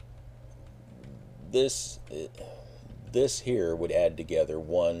this here would add together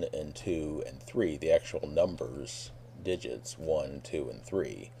 1 and 2 and 3, the actual numbers, digits 1, 2, and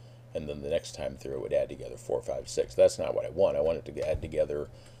 3, and then the next time through it would add together 4, 5, 6. That's not what I want. I want it to add together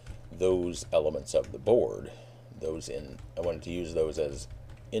those elements of the board. I wanted to use those as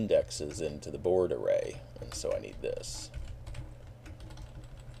indexes into the board array, and so I need this.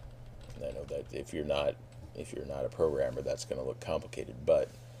 And I know that if you're not a programmer, that's going to look complicated, but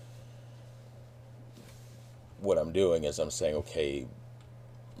what I'm doing is I'm saying, okay,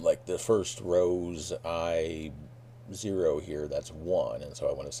 like the first rows I 0 here, that's 1, and so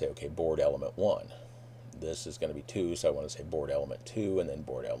I want to say, okay, board element 1. This is going to be 2, so I want to say board element 2 and then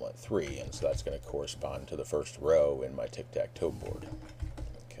board element 3, and so that's going to correspond to the first row in my tic-tac-toe board.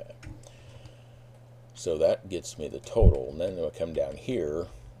 Okay. So that gets me the total, and then I'll come down here.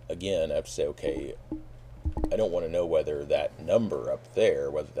 Again, I have to say, okay, I don't want to know whether that number up there,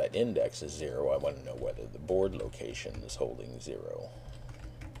 whether that index is 0. I want to know whether the board location is holding 0.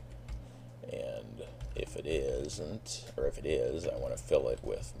 And if it isn't, or if it is, I want to fill it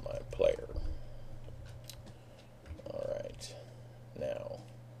with my player. Alright, now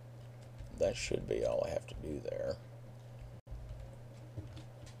that should be all I have to do there.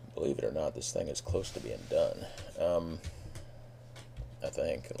 Believe it or not, this thing is close to being done. I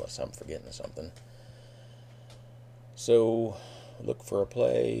think, unless I'm forgetting something. So, look for a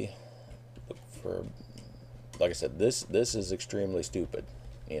play, look for, like I said, this is extremely stupid.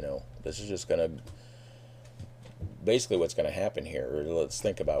 You know, this is just going to, basically what's going to happen here, let's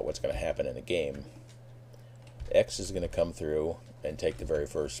think about what's going to happen in a game. X is going to come through and take the very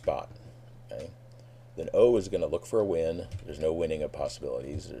first spot. Okay? Then O is going to look for a win. There's no winning of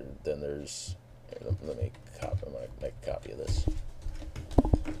possibilities. Then there's, here, let me copy, I'm going to make a copy of this.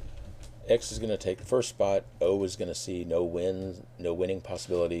 X is going to take the first spot. O is going to see no winning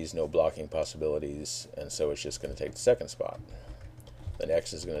possibilities, no blocking possibilities, and so it's just going to take the second spot. Then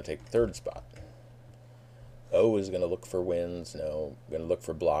X is going to take the third spot. O is going to look for wins, no. Going to look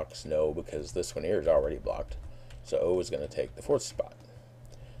for blocks, no, because this one here is already blocked. So O is going to take the fourth spot.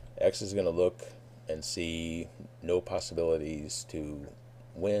 X is going to look and see no possibilities to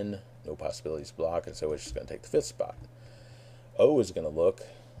win, no possibilities to block, and so it's just going to take the fifth spot. O is going to look.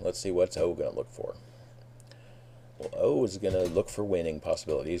 Let's see, what's O going to look for? Well, O is going to look for winning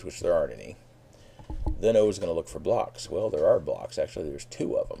possibilities, which there aren't any. Then O is going to look for blocks. Well, there are blocks. Actually, there's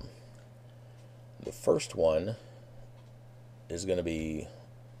 2 of them. The first one is going to be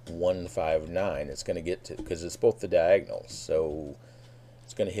 159. It's going to get to, because it's both the diagonals, so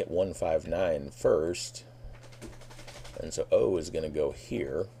it's going to hit 159 first. And so O is going to go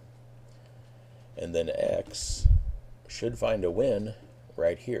here. And then X should find a win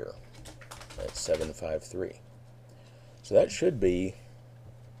right here at 753. So that should be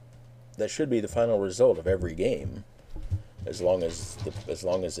the final result of every game, as long as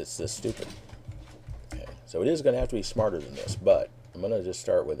it's this stupid. Okay, so it is going to have to be smarter than this, but I'm going to just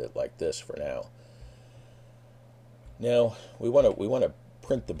start with it like this for now. Now we want to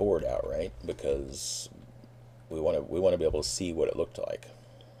print the board out, right? Because we want to be able to see what it looked like.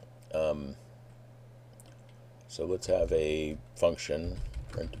 So let's have a function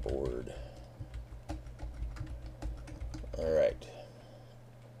print board. All right.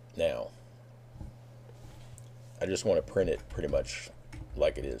 Now, I just want to print it pretty much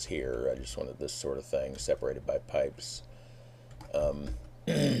like it is here. I just wanted this sort of thing separated by pipes.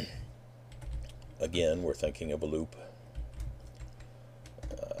 Again, we're thinking of a loop.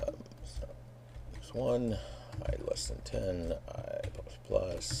 So there's 1, I less than 10, I plus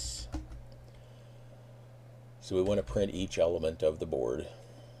plus. So we want to print each element of the board.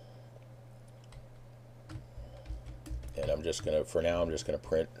 And I'm just going to, for now, I'm just going to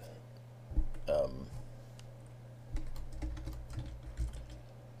print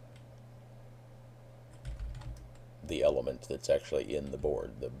the element that's actually in the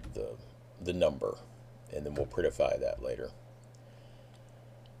board, the number, and then we'll prettify that later.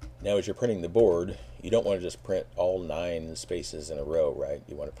 Now, as you're printing the board, you don't want to just print all 9 spaces in a row, right?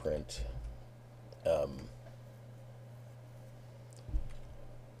 You want to print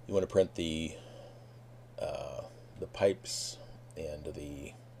the pipes and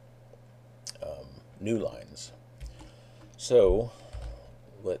the new lines. So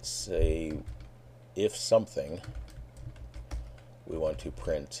let's say if something, we want to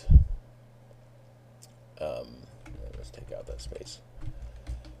print, let's take out that space.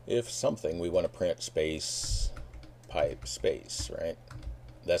 If something, we want to print space, pipe, space, right?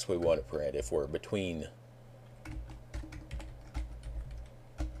 That's what we want to print if we're between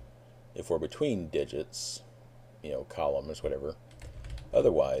digits, you know, columns, whatever.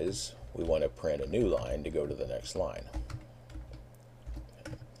 Otherwise, we want to print a new line to go to the next line.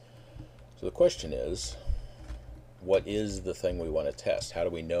 Okay. So the question is, what is the thing we want to test? How do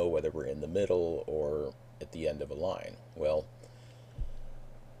we know whether we're in the middle or at the end of a line? Well,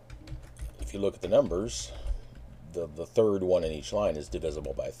 if you look at the numbers, the third one in each line is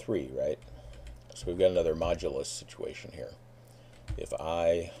divisible by 3, right? So we've got another modulus situation here. If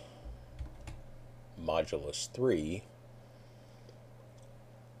I modulus 3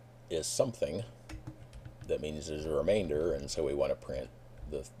 is something, that means there's a remainder, and so we want to print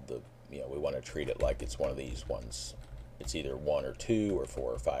the we want to treat it like it's one of these ones. It's either 1 or 2 or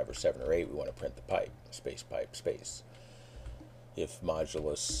 4 or 5 or 7 or 8. We want to print the pipe, space, pipe, space. If the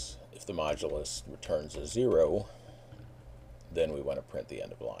modulus returns a 0, then we want to print the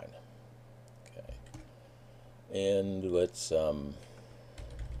end of line. Okay. And let's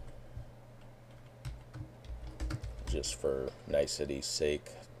just for nicety's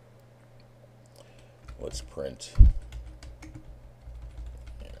sake, let's print.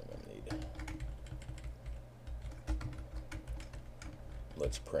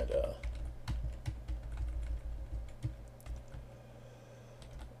 Let's print a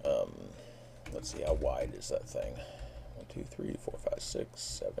let's see, how wide is that thing? 1, 2, 3, 4, 5, 6,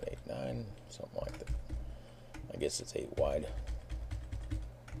 7, 8, 9, something like that. I guess it's 8 wide.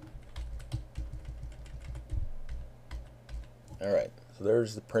 All right, so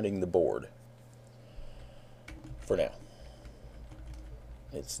there's the printing the board for now.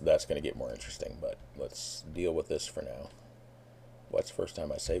 That's going to get more interesting, but let's deal with this for now. Well, that's the first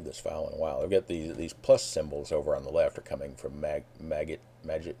time I saved this file in a while. I've got these plus symbols over on the left are coming from Magit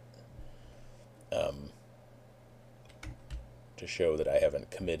to show that I haven't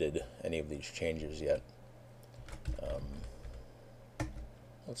committed any of these changes yet.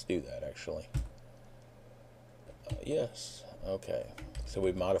 Let's do that actually. Yes. Okay. So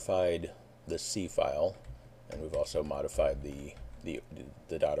we've modified the C file, and we've also modified the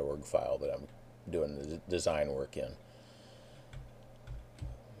 .org file that I'm doing the design work in.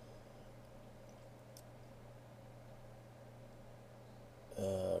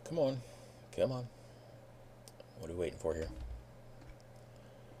 Come on. Come on. What are we waiting for here?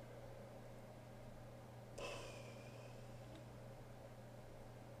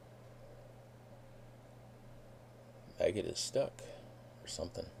 Maggot is stuck or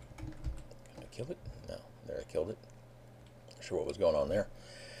something. Can I kill it? No. There, I killed it. Not sure what was going on there.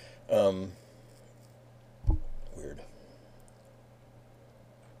 Weird.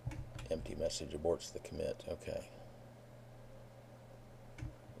 Empty message aborts the commit. Okay.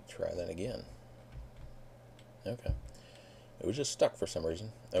 Try that again. Okay. It was just stuck for some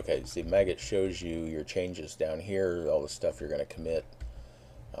reason. Okay, see, Maggot shows you your changes down here, all the stuff you're going to commit.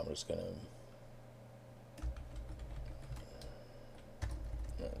 I'm just going to...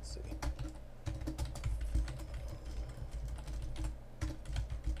 Let's see.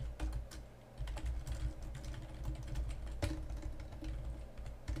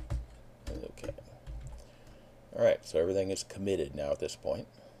 Okay. Alright, so everything is committed now at this point.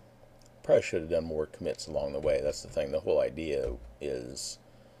 Probably should have done more commits along the way. That's the thing. The whole idea is,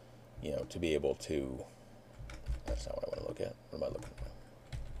 to be able to... That's not what I want to look at. What am I looking for?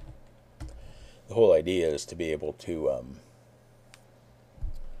 The whole idea is to be able to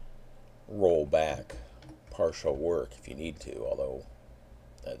roll back partial work if you need to. Although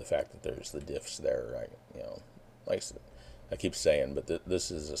the fact that there's the diffs there, like I keep saying, but this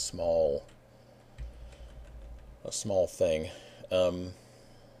is a small thing.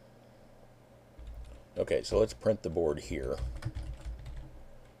 Okay, so let's print the board here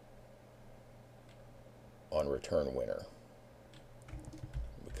on return winner,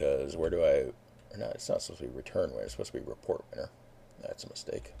 because where do I, or not, it's not supposed to be return winner, it's supposed to be report winner. That's a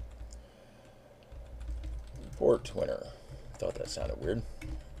mistake. Report winner. I thought that sounded weird.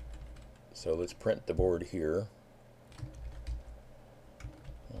 So let's print the board here.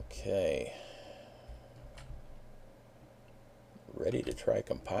 Okay. Ready to try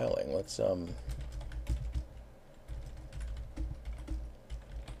compiling. Let's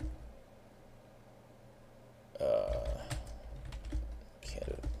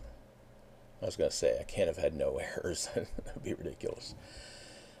I was going to say, I can't have had no errors. That would be ridiculous.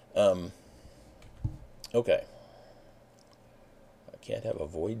 Okay. I can't have a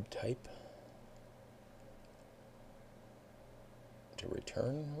void type to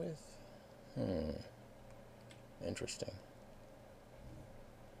return with? Interesting.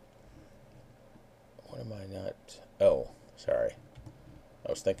 What am I not? Oh, sorry.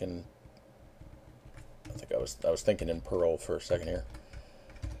 I was thinking in Perl for a second here.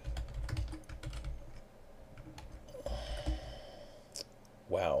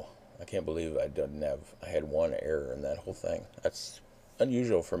 Wow, I can't believe I had one error in that whole thing. That's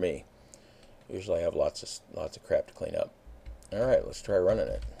unusual for me. Usually I have lots of crap to clean up. All right, let's try running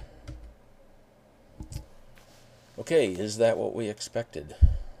it. Okay, is that what we expected?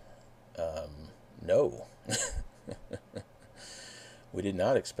 No. We did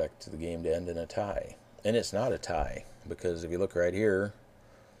not expect the game to end in a tie. And it's not a tie, because if you look right here,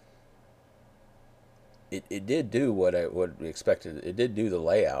 it did do what we expected. It did do the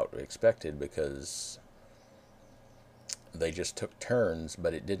layout we expected, because they just took turns,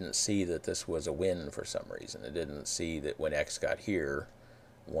 but it didn't see that this was a win for some reason. It didn't see that when X got here,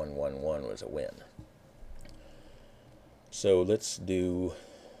 1, 1, 1 was a win. So let's do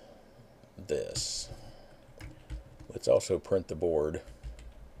this. Let's also print the board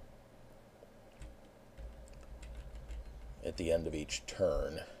at the end of each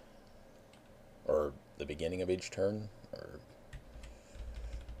turn, or the beginning of each turn, or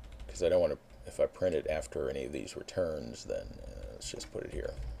because I don't want to, if I print it after any of these returns, then let's just put it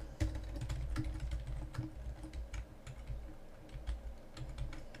here.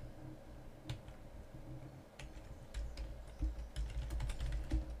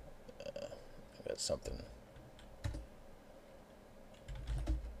 I got something.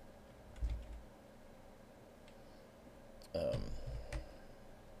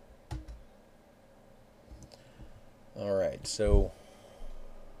 Alright, so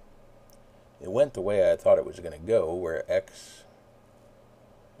it went the way I thought it was going to go, where X,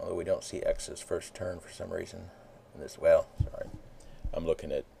 although we don't see X's first turn for some reason. This, well, sorry, I'm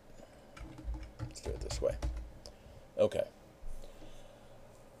looking at, let's do it this way. Okay,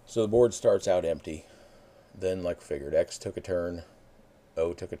 so the board starts out empty. Then, like I figured, X took a turn,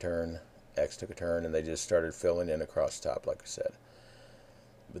 O took a turn, X took a turn, and they just started filling in across the top, like I said.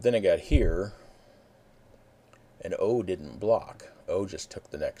 But then I got here, and O didn't block. O just took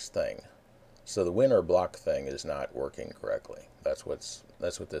the next thing. So the win or block thing is not working correctly. That's what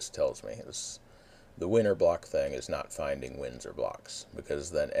this tells me. The win or block thing is not finding wins or blocks, because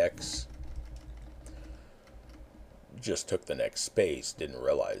then X just took the next space, didn't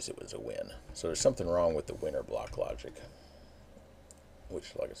realize it was a win. So there's something wrong with the win or block logic,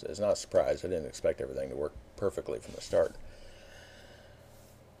 which, like I said, is not a surprise. I didn't expect everything to work perfectly from the start.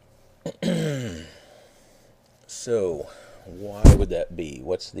 So, why would that be?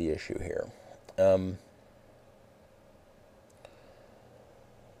 What's the issue here?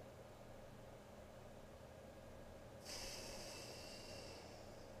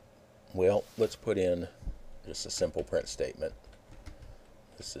 Well, let's put in just a simple print statement.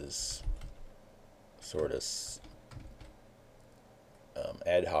 This is sort of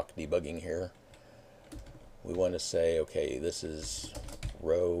ad hoc debugging here. We want to say, okay, this is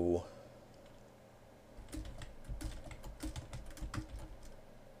row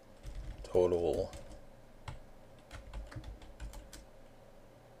total.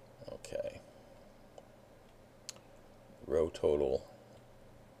 Okay. Row total.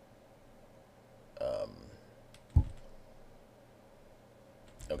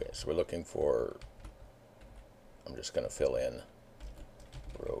 Okay, so we're looking for, I'm just going to fill in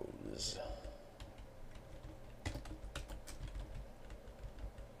rows.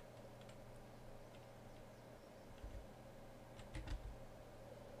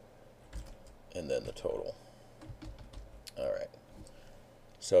 And then the total. Alright.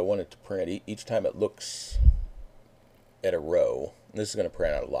 So I want it to print each time it looks at a row. This is going to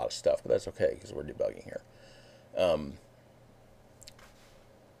print out a lot of stuff, but that's okay because we're debugging here.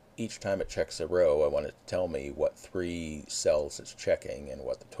 Each time it checks a row, I want it to tell me what 3 cells it's checking and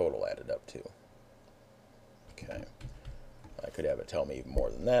what the total added up to. Okay. I could have it tell me even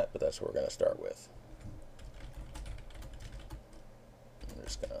more than that, but that's what we're going to start with. I'm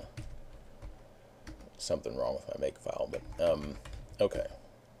just going to, something wrong with my make file, but okay.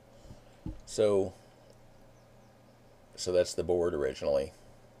 So that's the board originally,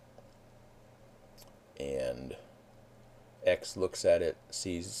 and X looks at it,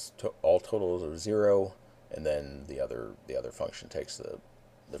 sees all totals of 0, and then the other function takes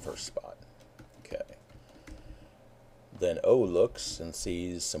the first spot. Okay. Then O looks and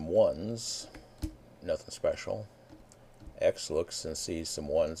sees some 1s, nothing special. X looks and sees some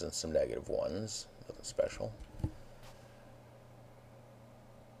 1s and some negative 1s, nothing special.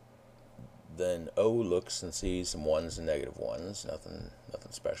 Then O looks and sees some 1s and negative 1s, nothing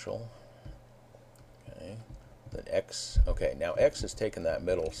special. Okay. Then X, okay, now X has taken that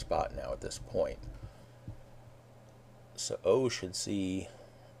middle spot now at this point. So O should see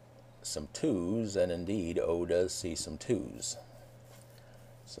some 2s, and indeed O does see some 2s.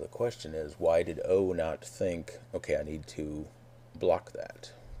 So the question is, why did O not think, okay, I need to block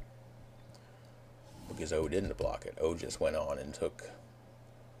that? Because O didn't block it. O just went on and took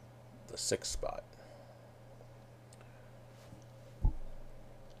the 6th spot.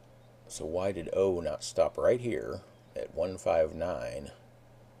 So why did O not stop right here at 159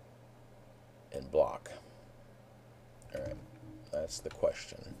 and block? Alright, that's the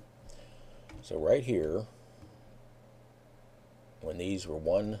question. So right here, when these were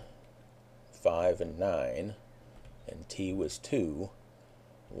 1, 5, and 9, and T was 2,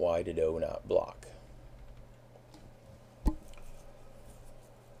 why did O not block?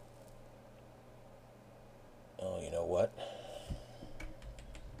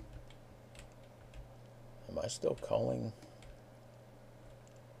 still calling?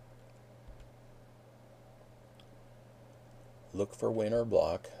 Look for win or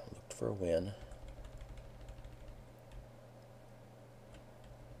block. Looked for win.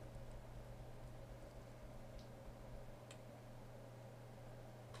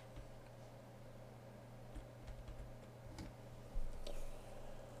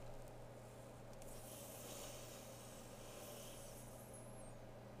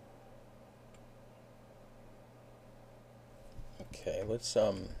 Okay, let's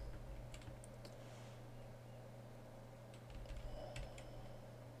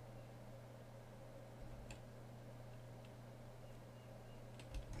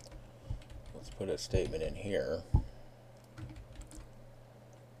put a statement in here.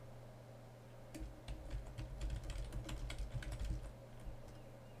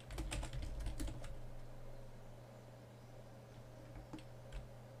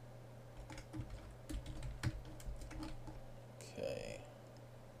 Okay.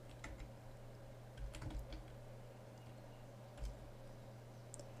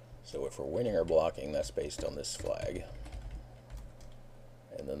 So if we're winning or blocking, that's based on this flag.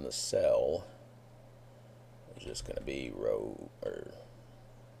 And then the cell is just going to be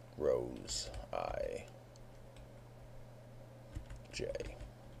rows I, J.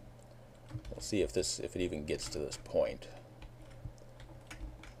 We'll see if it even gets to this point.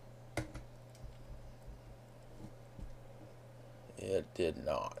 It did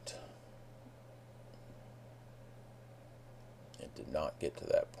not. It did not get to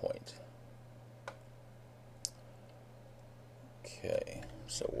that point. Okay,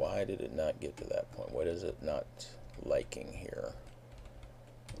 so why did it not get to that point? What is it not liking here?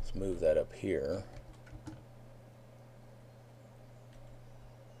 Let's move that up here.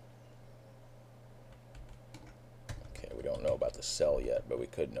 Okay, we don't know about the cell yet, but we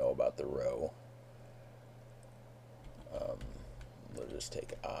could know about the row. We'll just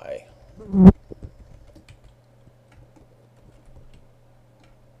take I.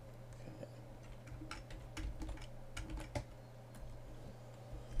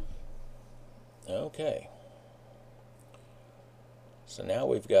 Okay. So now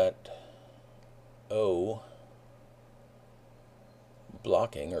we've got O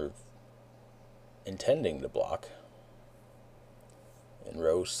blocking or intending to block in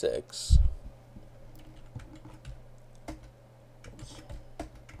row 6.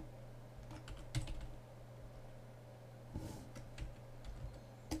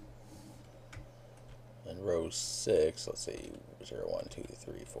 And row 6, let's see, 0, 1, 2,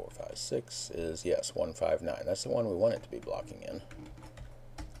 3, 4, 5, 6 is, yes, 1, 5, 9. That's the one we want it to be blocking in.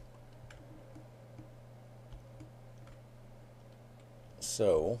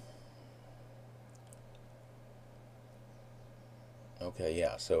 So, okay,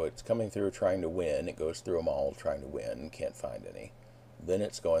 yeah, so it's coming through trying to win. It goes through them all trying to win, can't find any. Then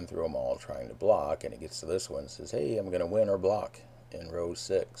it's going through them all trying to block, and it gets to this one and says, hey, I'm going to win or block in row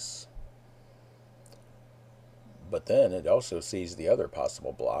 6. But then it also sees the other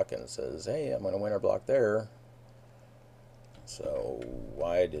possible block and it says, hey, I'm going to win or block there. So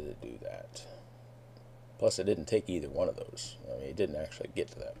why did it do that? Plus, it didn't take either one of those. I mean, it didn't actually get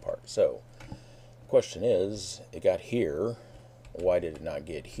to that part. So the question is, it got here. Why did it not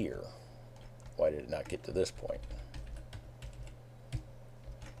get here? Why did it not get to this point?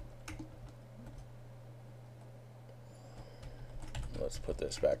 Let's put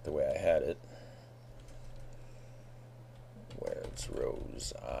this back the way I had it. Where it's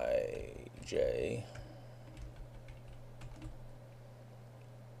rows I, J.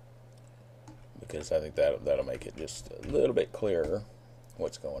 Because I think that'll make it just a little bit clearer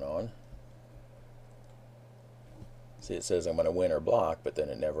what's going on. See, it says I'm going to win or block, but then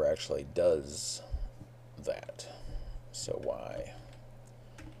it never actually does that. So why?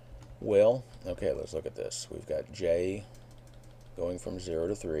 Well, okay, let's look at this. We've got J going from 0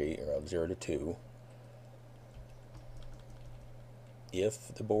 to 3, or 0 to 2.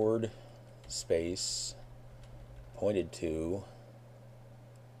 If the board space pointed to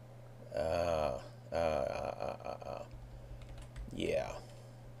yeah,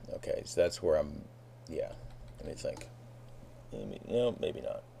 okay, so that's where I'm, yeah, let me think, no, maybe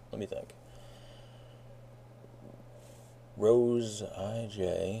not, let me think. Rows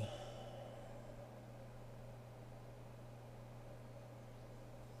IJ,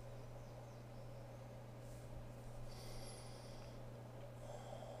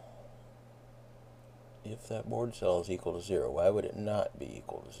 if that board cell is equal to 0, why would it not be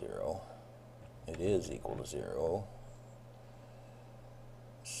equal to 0? It is equal to 0.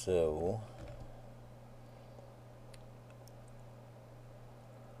 So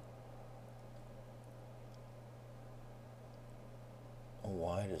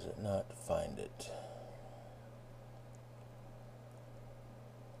does it not find it?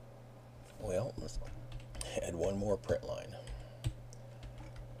 Well, let's add one more print line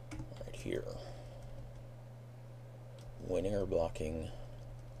right here. Winning or blocking.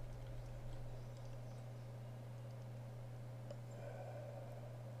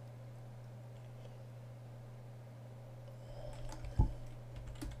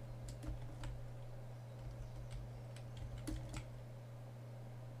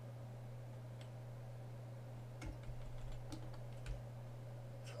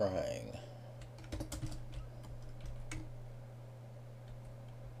 Trying.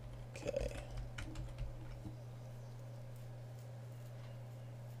 Okay.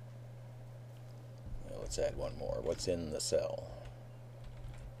 Well, let's add one more. What's in the cell?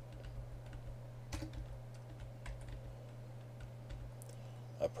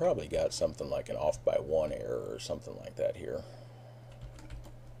 I probably got something like an off by 1 error or something like that here.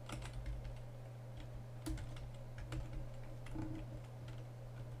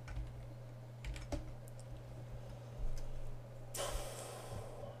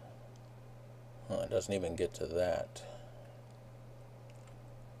 It doesn't even get to that.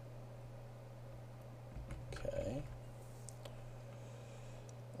 Okay.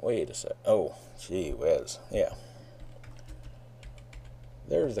 Wait a sec. Oh, gee whiz. Yeah.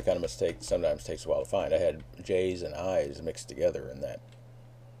 There's the kind of mistake that sometimes takes a while to find. I had J's and I's mixed together in that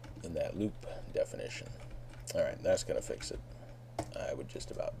loop definition. All right, that's going to fix it. I would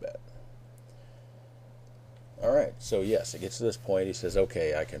just about bet. All right, so yes, it gets to this point. He says,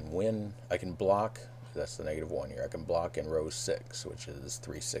 okay, I can block, that's the -1 here. I can block in row 6, which is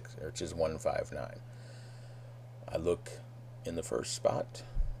 3, 6, which is 1, 5, 9. I look in the first spot.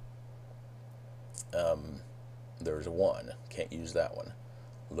 There's a 1, can't use that one.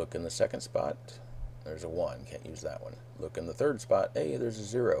 Look in the second spot. There's a 1, can't use that one. Look in the third spot. Hey, there's a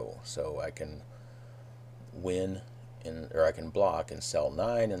 0, so I can win or I can block in cell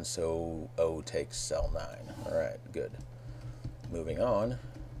 9, and so O takes cell 9. All right, good. Moving on.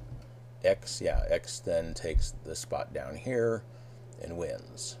 X, yeah, X then takes the spot down here and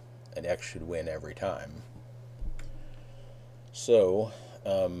wins. And X should win every time. So,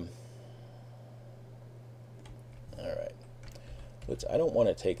 all right. I don't want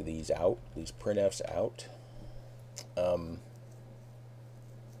to take these out, these printfs out.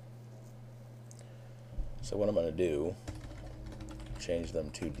 So what I'm going to do, change them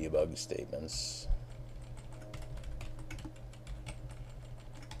to debug statements.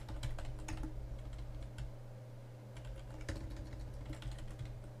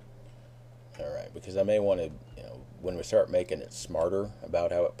 Alright, because I may want to, when we start making it smarter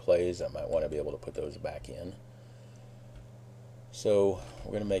about how it plays, I might want to be able to put those back in. So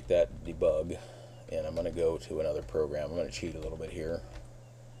we're going to make that debug, and I'm going to go to another program. I'm going to cheat a little bit here.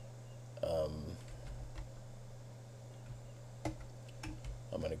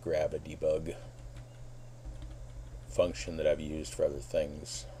 I'm going to grab a debug function that I've used for other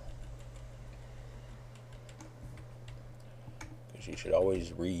things, because you should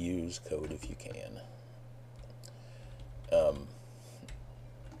always reuse code if you can. Let's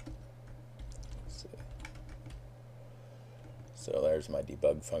see. So there's my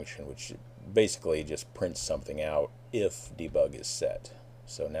debug function, which basically just prints something out if debug is set.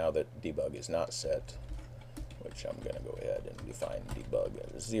 So now that debug is not set, which I'm going to go ahead and define debug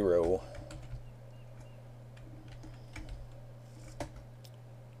as 0.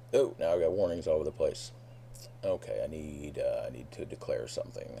 Oh, now I've got warnings all over the place. Okay, I need to declare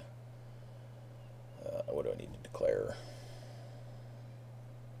something. What do I need to declare?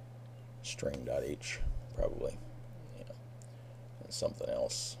 String.h, probably. Yeah. And something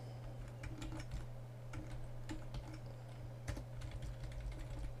else.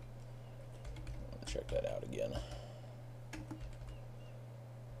 Check that out again.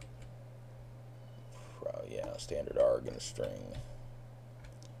 Yeah, standard arg and a string.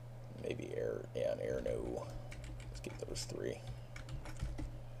 Maybe air, yeah, an air no. Let's get those 3.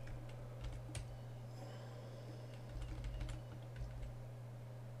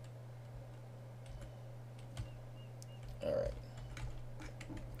 Alright.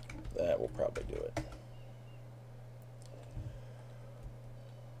 That will probably do it.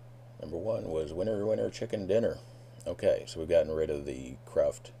 Number 1 was winner, winner, chicken dinner. Okay, so we've gotten rid of the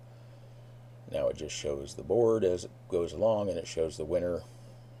cruft. Now it just shows the board as it goes along, and it shows the winner.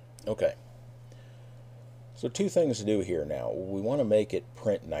 Okay. So 2 things to do here now. We want to make it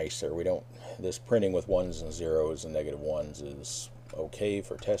print nicer. We don't, this printing with 1s and 0s and -1s is okay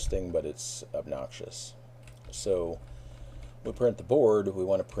for testing, but it's obnoxious. So we print the board. We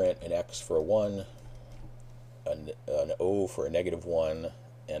want to print an X for a 1, an O for a -1,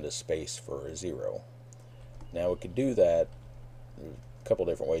 and a space for a 0. Now we could do that, there's a couple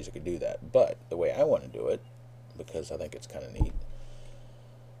different ways you could do that, but the way I want to do it, because I think it's kind of neat,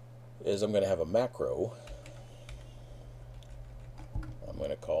 is I'm going to have a macro I'm going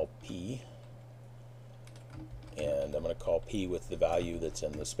to call P, and I'm going to call P with the value that's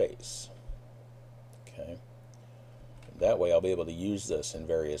in the space. Okay. That way I'll be able to use this in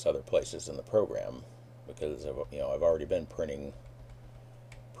various other places in the program, because I've already been printing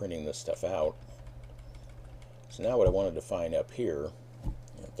this stuff out. So now what I want to define up here,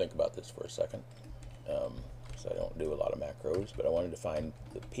 think about this for a second, because I don't do a lot of macros, but I want to define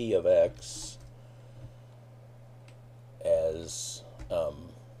the P of X as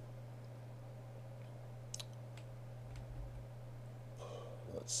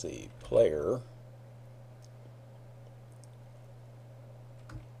let's see, player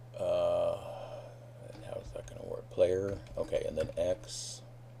and how is that going to work? Player, okay, and then X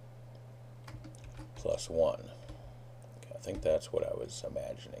plus 1. Okay, I think that's what I was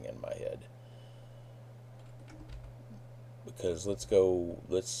imagining in my head. Because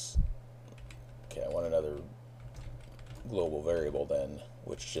okay, I want another global variable then,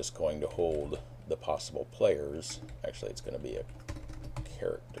 which is just going to hold the possible players. Actually, it's going to be a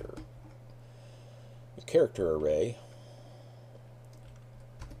character array,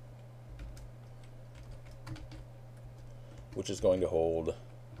 which is going to hold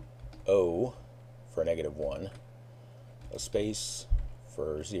O for -1, a space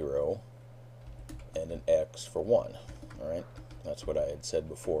for 0, and an X for 1. Alright, that's what I had said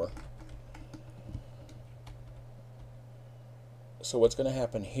before. So what's going to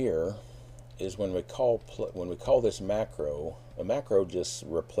happen here is when we call this macro, a macro just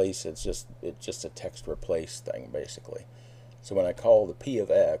replaces, it's just a text replace thing basically. So when I call the P of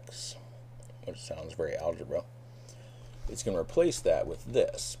X, which sounds very algebra, it's going to replace that with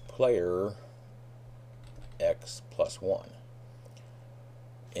this player X plus 1.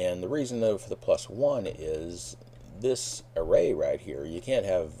 And the reason though for the plus 1 is this array right here, you can't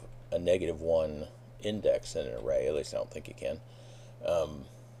have a -1 index in an array, at least I don't think you can.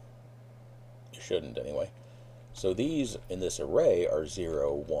 You shouldn't anyway. So these in this array are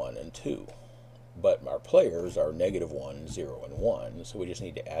 0, 1, and 2. But our players are -1, 0, and 1, so we just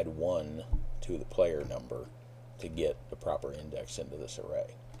need to add 1 to the player number to get the proper index into this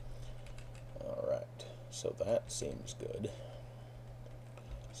array. Alright, so that seems good.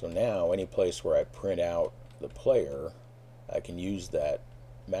 So now any place where I print out the player, I can use that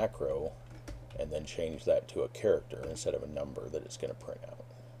macro and then change that to a character instead of a number that it's going to print out.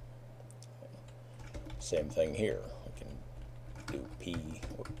 Same thing here. We can do P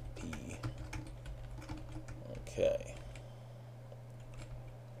or P. Okay.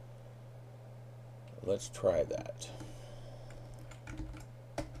 Let's try that.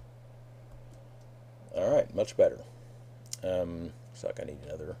 Alright, much better. Looks like I need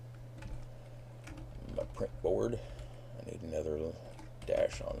another, my print board, I need another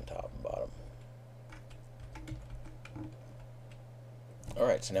dash on top and bottom.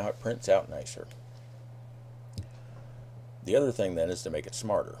 Alright, so now it prints out nicer. The other thing then is to make it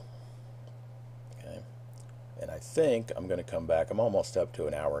smarter. Okay, and I think I'm going to come back. I'm almost up to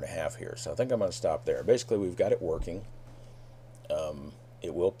an hour and a half here, so I think I'm going to stop there. Basically, we've got it working.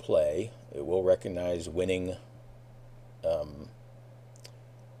 It will play. It will recognize winning. It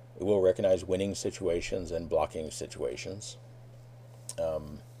will recognize winning situations and blocking situations.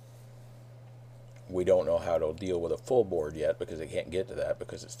 We don't know how it'll deal with a full board yet because it can't get to that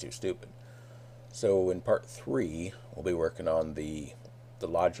because it's too stupid. So in part 3, we'll be working on the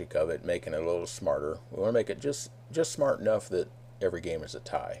logic of it, making it a little smarter. We want to make it just smart enough that every game is a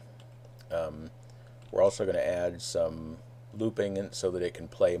tie. We're also going to add some looping in so that it can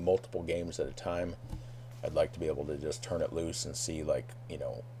play multiple games at a time. I'd like to be able to just turn it loose and see, like,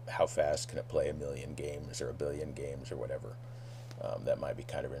 how fast can it play 1,000,000 games or 1,000,000,000 games or whatever. That might be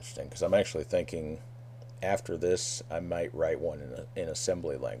kind of interesting, because I'm actually thinking after this I might write one in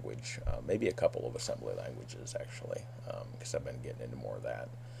assembly language, maybe a couple of assembly languages actually, because I've been getting into more of that.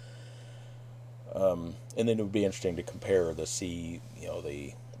 And then it would be interesting to compare the C,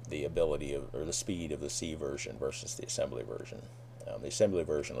 the ability of, or the speed of the C version versus the assembly version. The assembly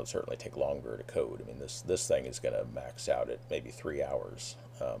version will certainly take longer to code. I mean, this thing is going to max out at maybe 3 hours.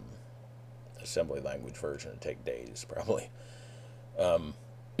 Assembly language version would take days probably.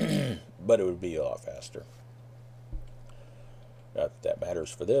 But it would be a lot faster. Not that that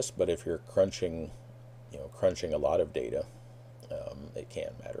matters for this, but if you're crunching a lot of data, it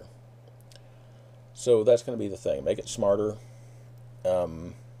can matter. So that's going to be the thing. Make it smarter,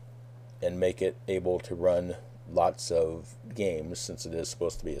 and make it able to run lots of games, since it is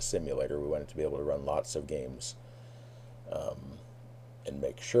supposed to be a simulator. We want it to be able to run lots of games, and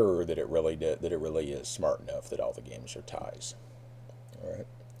make sure that it really is smart enough that all the games are ties. All right.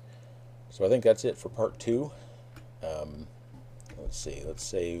 So I think that's it for part 2. Let's see. Let's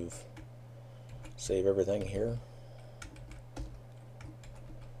save everything here.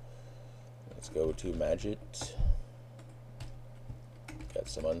 Let's go to Magit. Got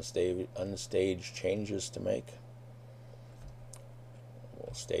some unstaged changes to make.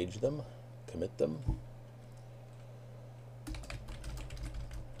 We'll stage them, commit them.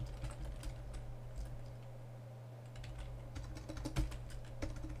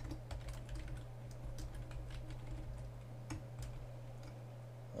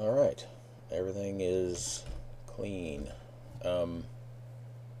 All right, everything is clean. All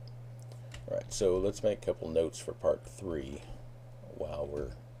right, so let's make a couple notes for part 3 while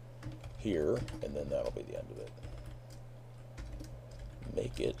we're here, and then that'll be the end of it.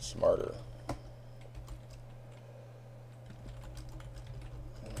 Make it smarter.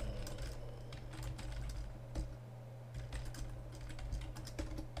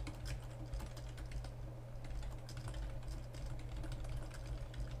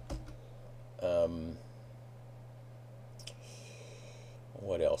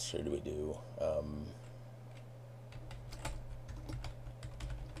 What else should we do?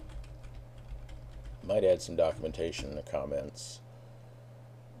 Might add some documentation in the comments.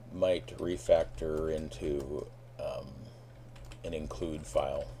 Might refactor into an include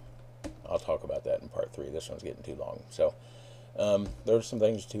file. I'll talk about that in part 3. This one's getting too long. So there's some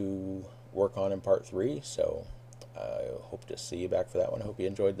things to work on in part 3. So I hope to see you back for that one. I hope you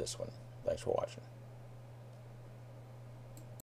enjoyed this one. Thanks for watching.